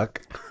Tesla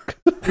truck.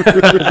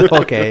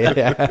 Okay.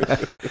 Yeah.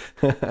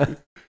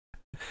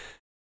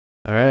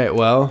 All right.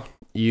 Well,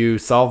 you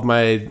solved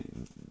my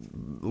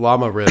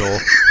llama riddle.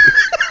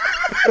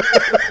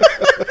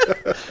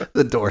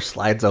 The door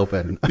slides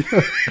open.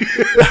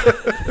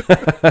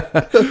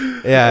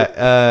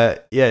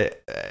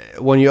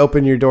 When you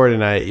open your door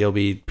tonight, you'll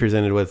be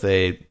presented with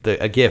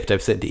a gift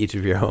I've sent to each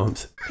of your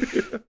homes.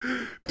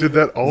 Did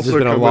that also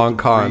been a come long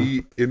with con.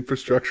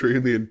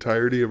 re-infrastructuring the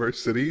entirety of our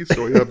city?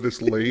 So we have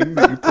this lane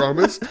that you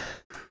promised?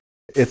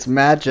 It's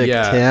magic,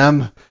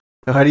 Tim.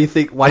 Why do you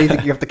think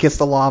you have to kiss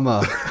the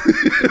llama?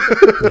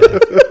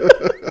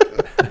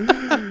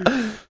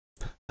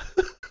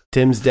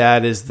 Tim's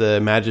dad is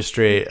the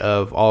magistrate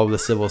of all of the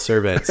civil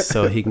servants,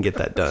 so he can get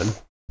that done.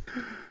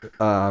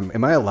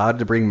 Am I allowed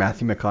to bring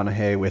Matthew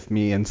McConaughey with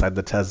me inside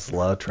the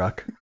Tesla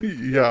truck?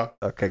 Yeah.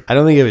 Okay. I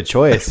don't think you have a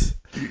choice.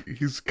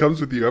 He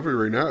comes with you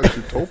everywhere now. It's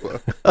your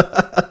tulpa.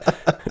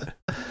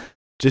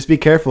 Just be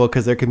careful,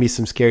 because there can be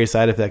some scary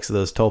side effects of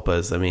those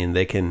tulpas. I mean,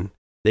 they can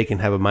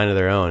have a mind of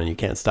their own, and you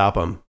can't stop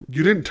them.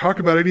 You didn't talk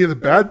about any of the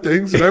bad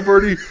things, and I've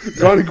already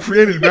gone and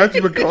created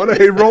Matthew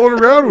McConaughey rolling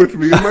around with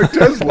me in my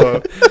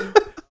Tesla.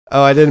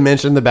 Oh, I didn't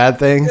mention the bad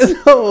things?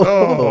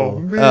 Oh,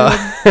 man.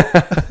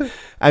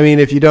 I mean,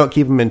 if you don't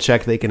keep them in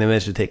check, they can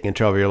eventually take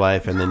control of your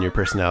life, and then your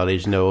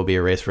personality, will be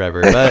erased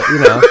forever. But,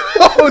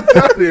 Oh,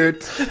 that's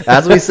it.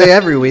 As we say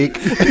every week.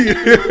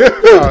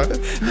 Yeah.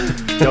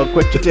 Don't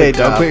quit your day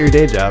job. Don't quit your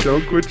day job.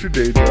 Don't quit your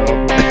day job.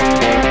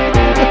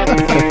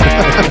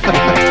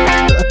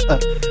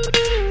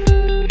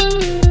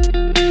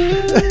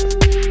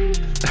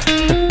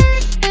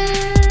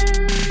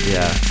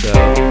 Yeah, so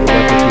good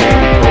luck with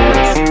your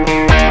tulpas.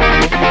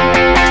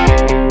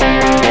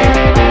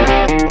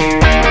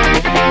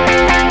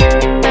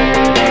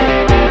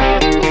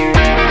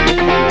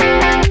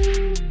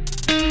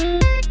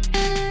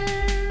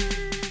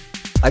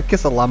 I'd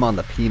kiss a llama on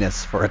the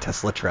penis for a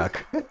Tesla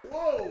truck.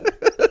 Whoa.